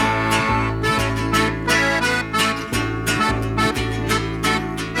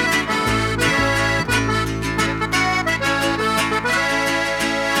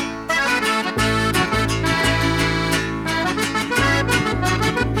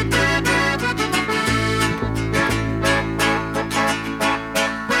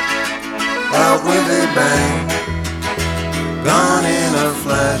 Out with a bang, gone in a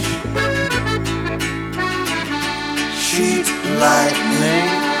flash. Sheet lightning,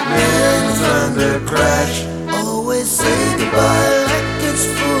 then the thunder crash. Always say goodbye like it's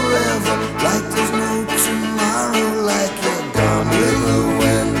forever, like there's no tomorrow, like you're gone with the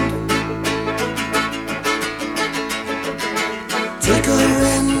wind. Take her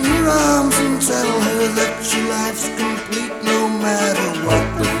in your arms and tell her that your life's complete no matter what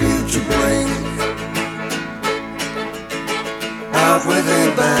the future brings. Out with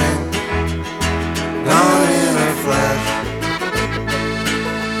a bang, gone in a flash.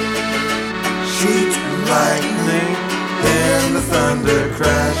 Sheet lightning, then the thunder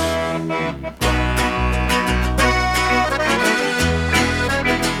crash.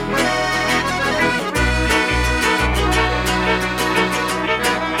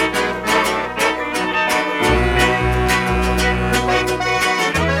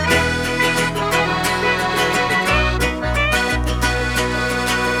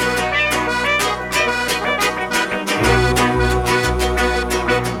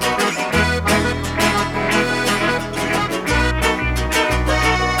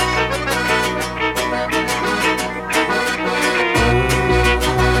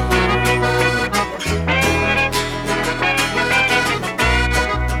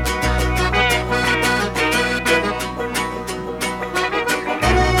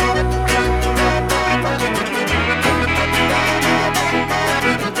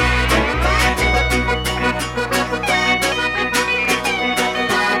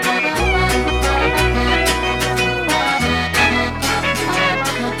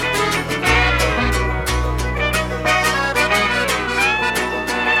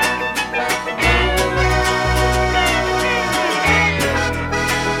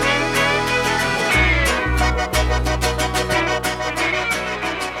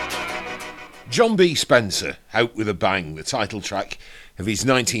 John B. Spencer, Out With a Bang, the title track of his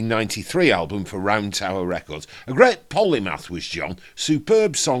 1993 album for Round Tower Records. A great polymath was John,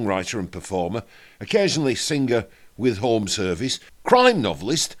 superb songwriter and performer, occasionally singer with home service, crime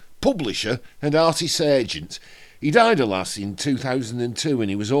novelist, publisher and artist agent. He died, alas, in 2002 and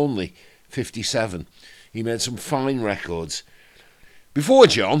he was only 57. He made some fine records. Before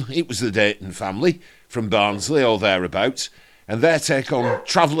John, it was the Dayton Family from Barnsley or thereabouts, and their take on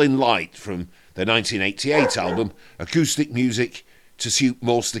Travelling Light from their 1988 album Acoustic Music to Suit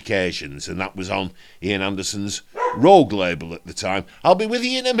Most Occasions, and that was on Ian Anderson's Rogue label at the time. I'll be with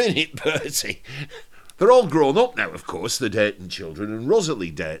you in a minute, Bertie. They're all grown up now, of course, the Dayton children, and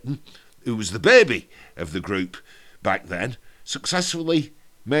Rosalie Dayton, who was the baby of the group back then, successfully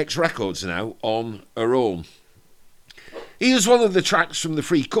makes records now on her own. Here's one of the tracks from the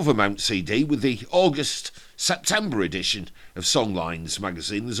free cover mount CD with the August-September edition of Songlines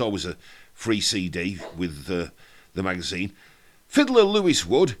magazine. There's always a free CD with the magazine. Fiddler Lewis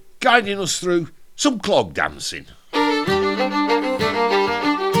Wood guiding us through some clog dancing.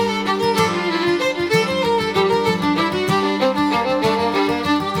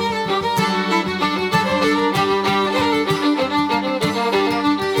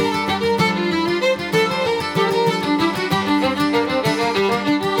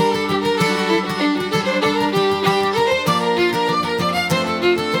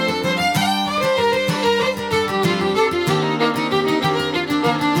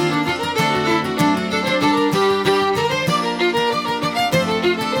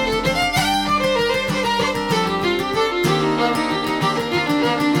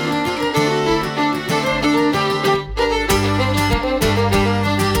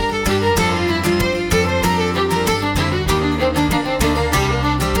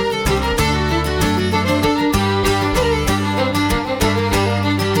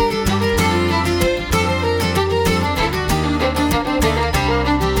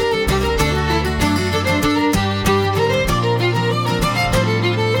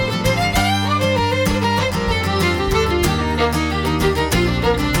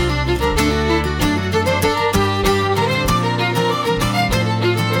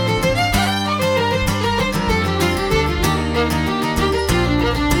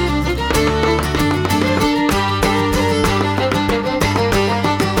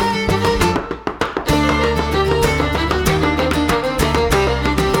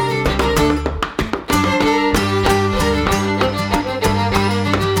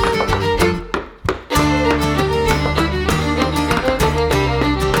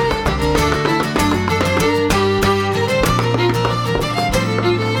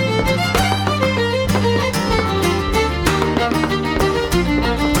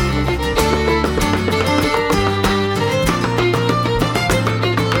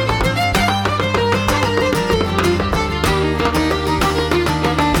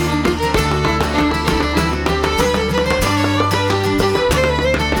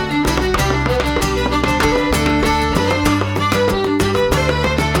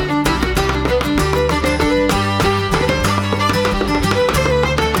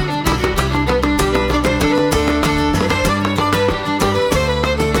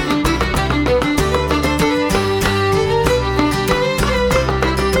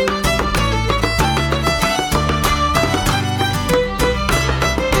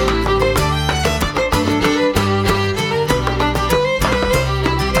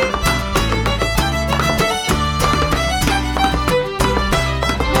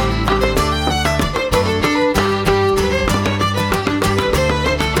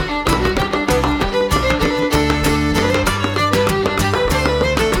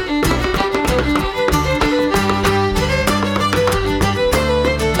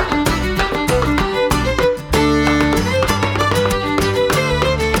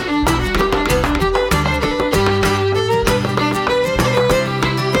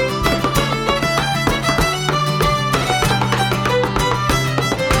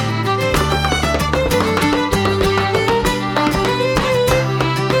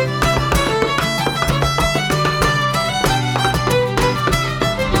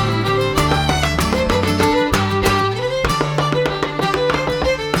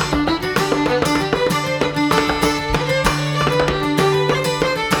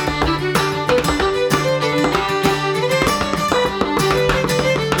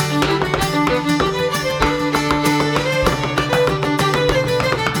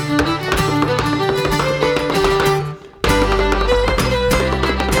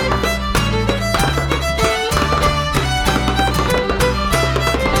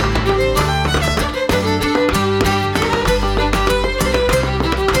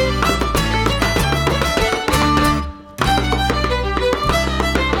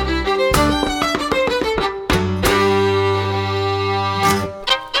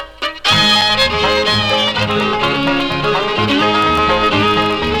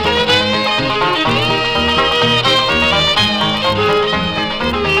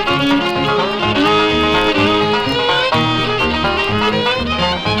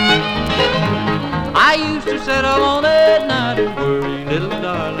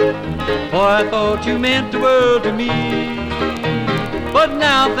 For I thought you meant the world to me. But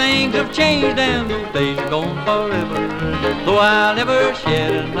now things have changed and those days are gone forever. Though I'll never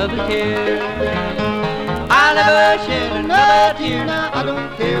shed another tear, I'll never shed another tear. Now I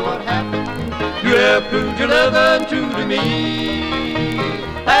don't care what happens. You have proved your love untrue to me.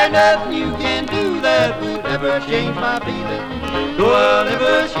 There's nothing you can do that would ever change my feeling. Though I'll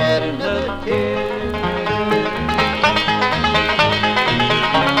never shed another tear.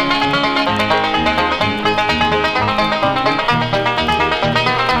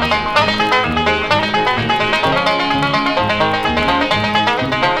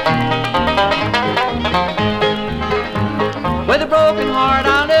 With a broken heart,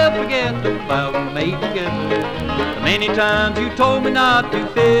 I'll never forget the vow we made together. The many times you told me not to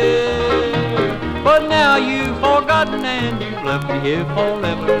fear, but now you've forgotten and you've left me here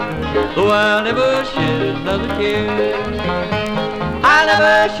forever. Though I'll never shed another tear, I'll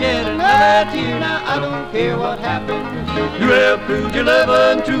never shed another tear. Now I don't care what happens. You have proved your love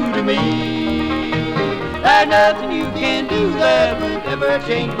untrue to me. There's nothing you can do that would ever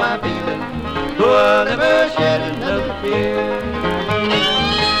change my feeling. Though I'll never shed another tear.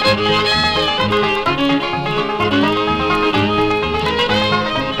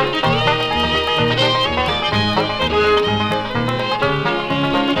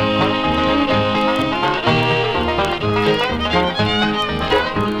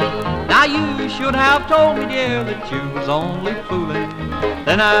 Now you should have told me, dear, that you was only fooling.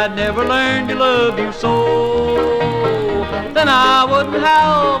 Then I'd never learn to love you so. Then I wouldn't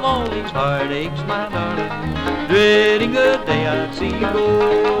have all these heartaches, my darling, dreading the day I'd see you go.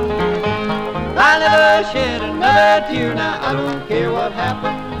 I'll never shed another tear. Now I don't care what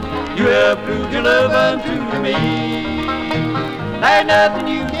happens. You have proved your love untrue to me. There's nothing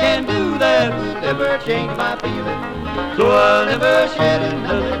you can do that would ever change my feeling. So I'll never shed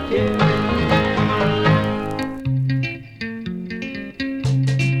another tear.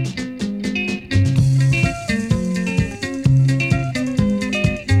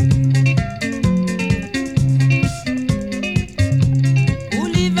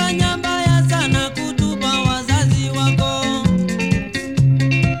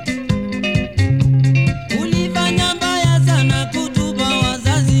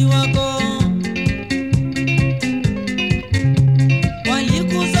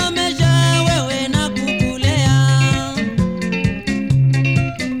 Waliku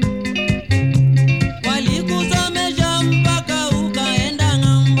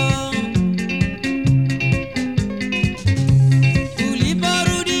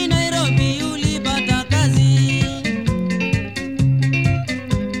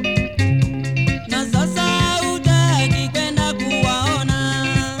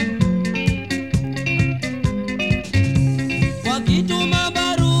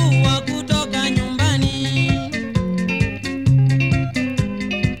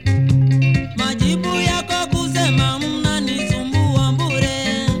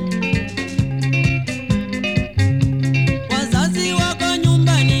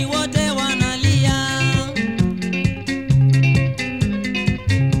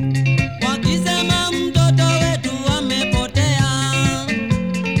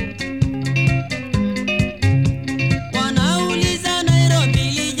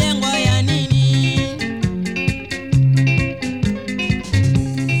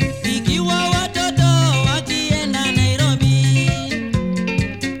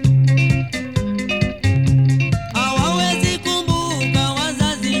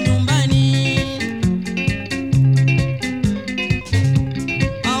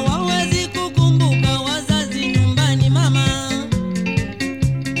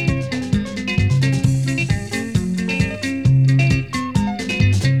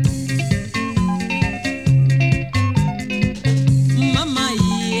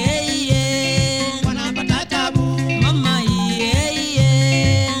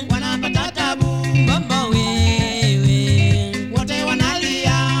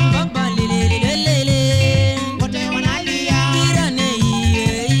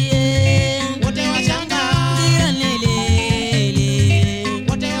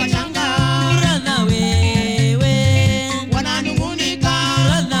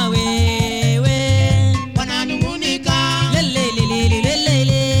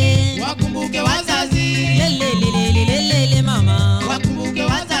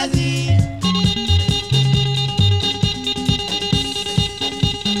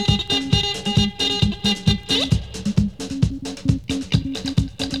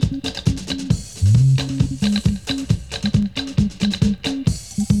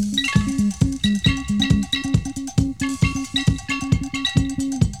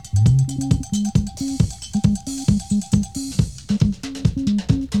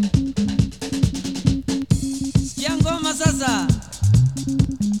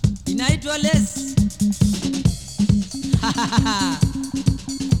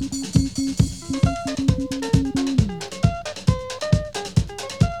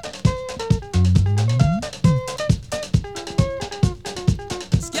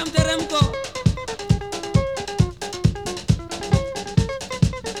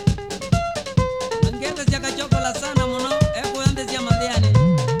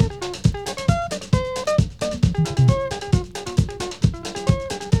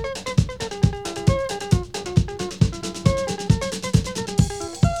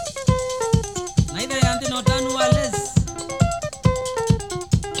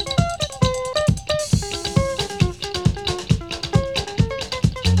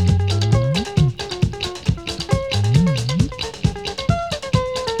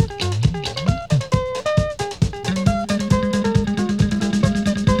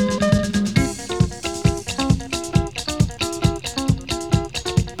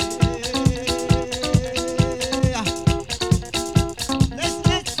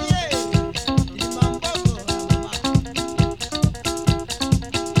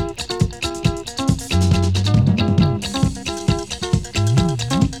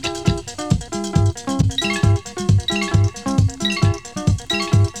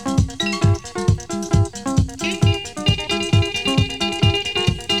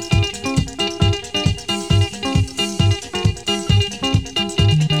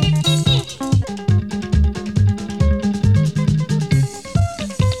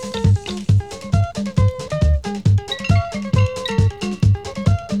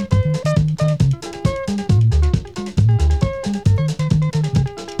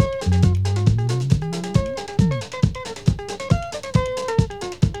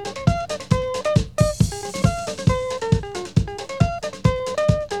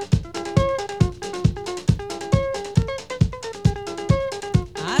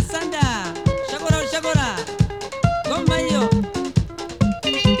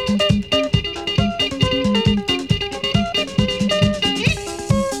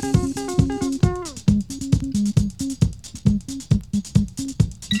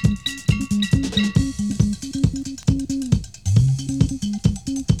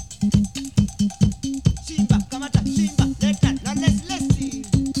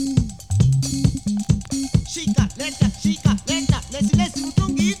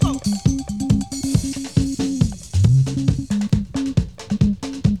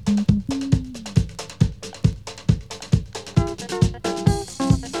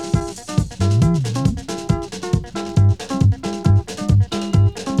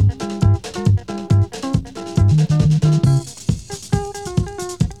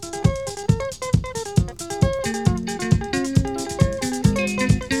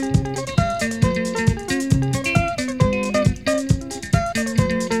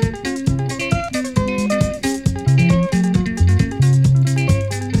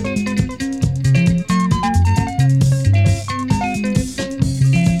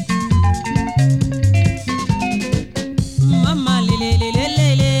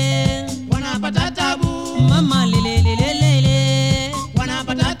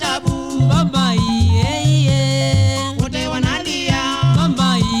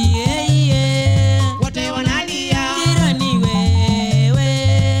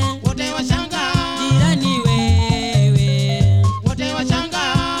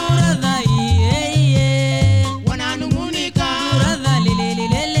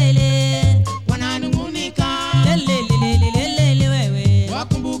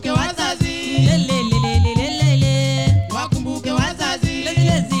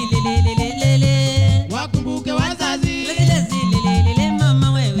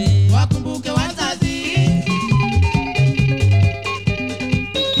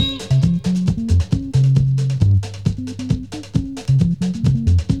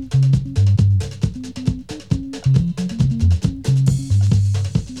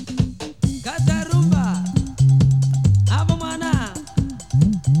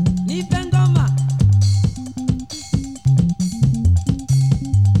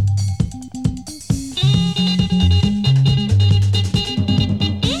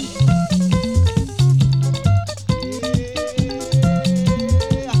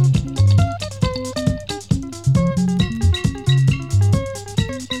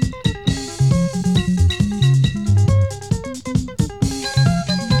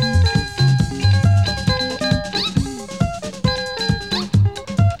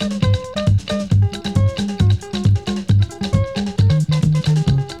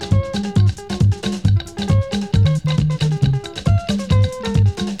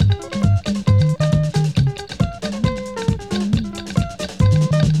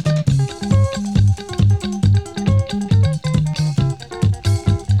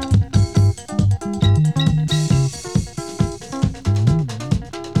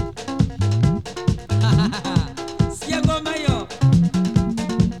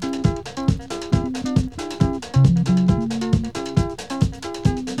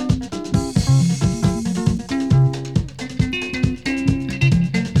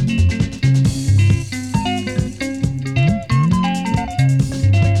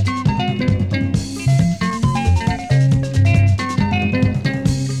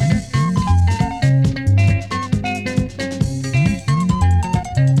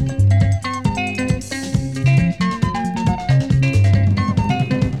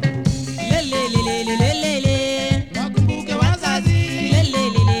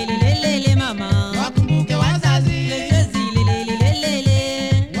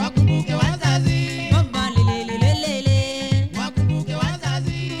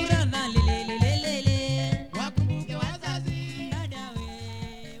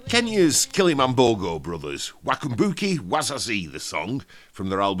Kenya's Kilimambogo brothers, Wakumbuki Wazazi, the song from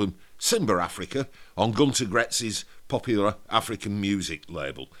their album Simba Africa on Gunter Gretz's popular African music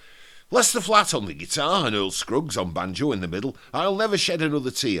label. Lester Flatt on the guitar and Earl Scruggs on banjo in the middle. I'll Never Shed Another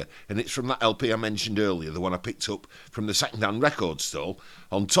Tear, and it's from that LP I mentioned earlier, the one I picked up from the second-hand record stall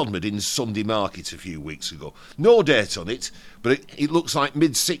on Todmordin's Sunday Market a few weeks ago. No date on it, but it looks like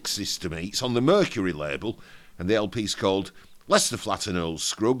mid-60s to me. It's on the Mercury label, and the LP's called Lester Flatt and Earl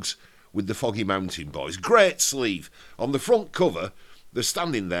Scruggs with the Foggy Mountain Boys. Great sleeve. On the front cover, they're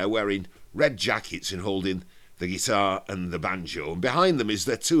standing there wearing red jackets and holding the guitar and the banjo, and behind them is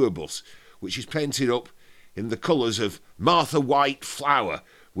their tour bus, which is painted up in the colours of Martha White Flour,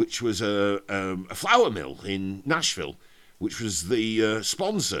 which was a flour mill in Nashville, which was the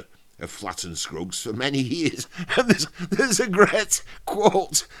sponsor of Flatt and Scruggs for many years. And there's a great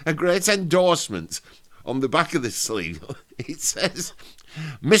quote, a great endorsement on the back of the sleeve. It says,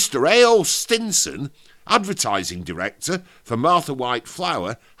 Mr. A.O. Stinson, advertising director for Martha White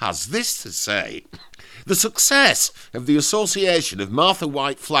Flour, has this to say. The success of the association of Martha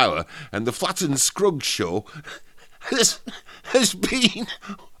White Flour and the Flatt and Scruggs show has been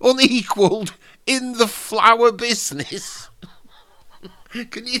unequalled in the flour business.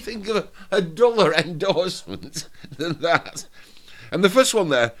 Can you think of a duller endorsement than that? And the first one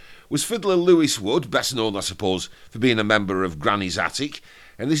there was fiddler Lewis Wood, best known, I suppose, for being a member of Granny's Attic.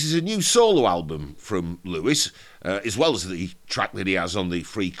 And this is a new solo album from Lewis, as well as the track that he has on the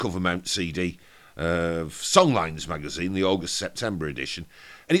free cover mount CD of Songlines magazine, the August-September edition.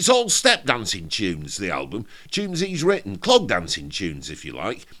 And it's all step dancing tunes, the album. Tunes he's written, clog dancing tunes, if you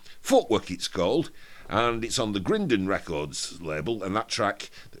like. Footwork, it's called. And it's on the Grindon Records label. And that track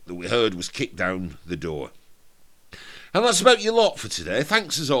that we heard was Kick Down the Door. And that's about your lot for today.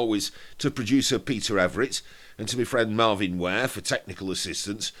 Thanks, as always, to producer Peter Everett and to my friend Marvin Ware for technical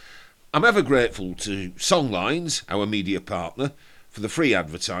assistance. I'm ever grateful to Songlines, our media partner, for the free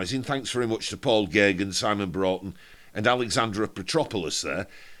advertising. Thanks very much to Paul Gagan, Simon Broughton and Alexandra Petropoulos there.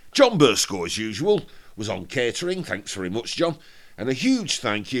 John Bursko, as usual, was on catering. Thanks very much, John. And a huge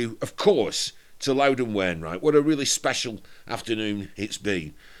thank you, of course, to Loudon Wainwright. What a really special afternoon it's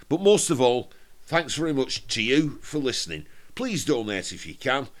been. But most of all, thanks very much to you for listening. Please donate if you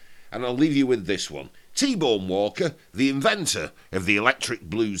can, and I'll leave you with this one. T-Bone Walker, the inventor of the electric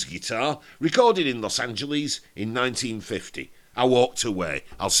blues guitar, recorded in Los Angeles in 1950. I Walked Away.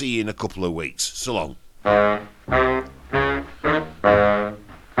 I'll see you in a couple of weeks. So long.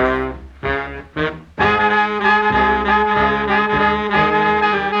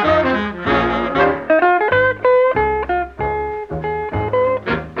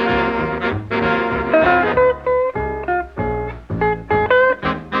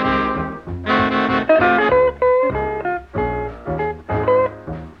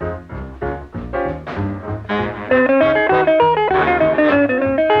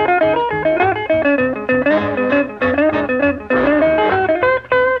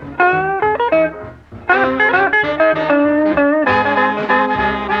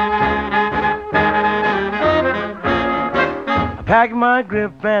 Packed my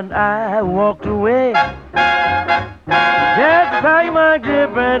grip and I walked away. Just packed my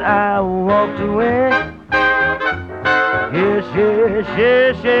grip and I walked away. Yes, yes,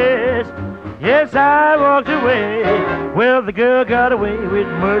 yes, yes. Yes, I walked away. Well, the girl got away with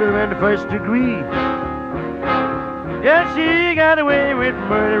murder in the first degree. Yes, she got away with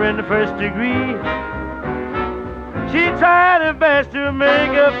murder in the first degree. She tried her best to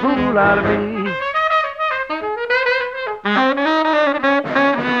make a fool out of me.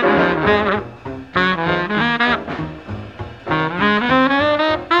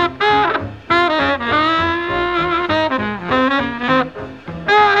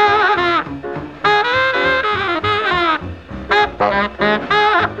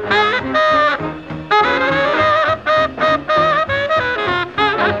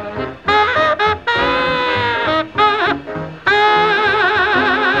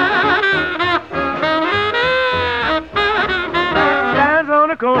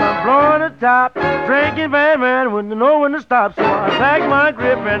 Top, drinking Van Man, wouldn't know when to stop, so I packed my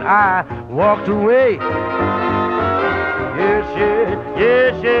grip and I walked away. Yes, yes,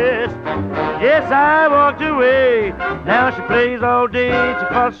 yes, yes, yes, I walked away. Now she plays all day, she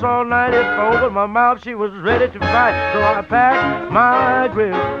fuss all night. If I opened my mouth, she was ready to fight. So I packed my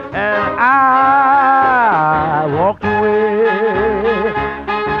grip and I walked away.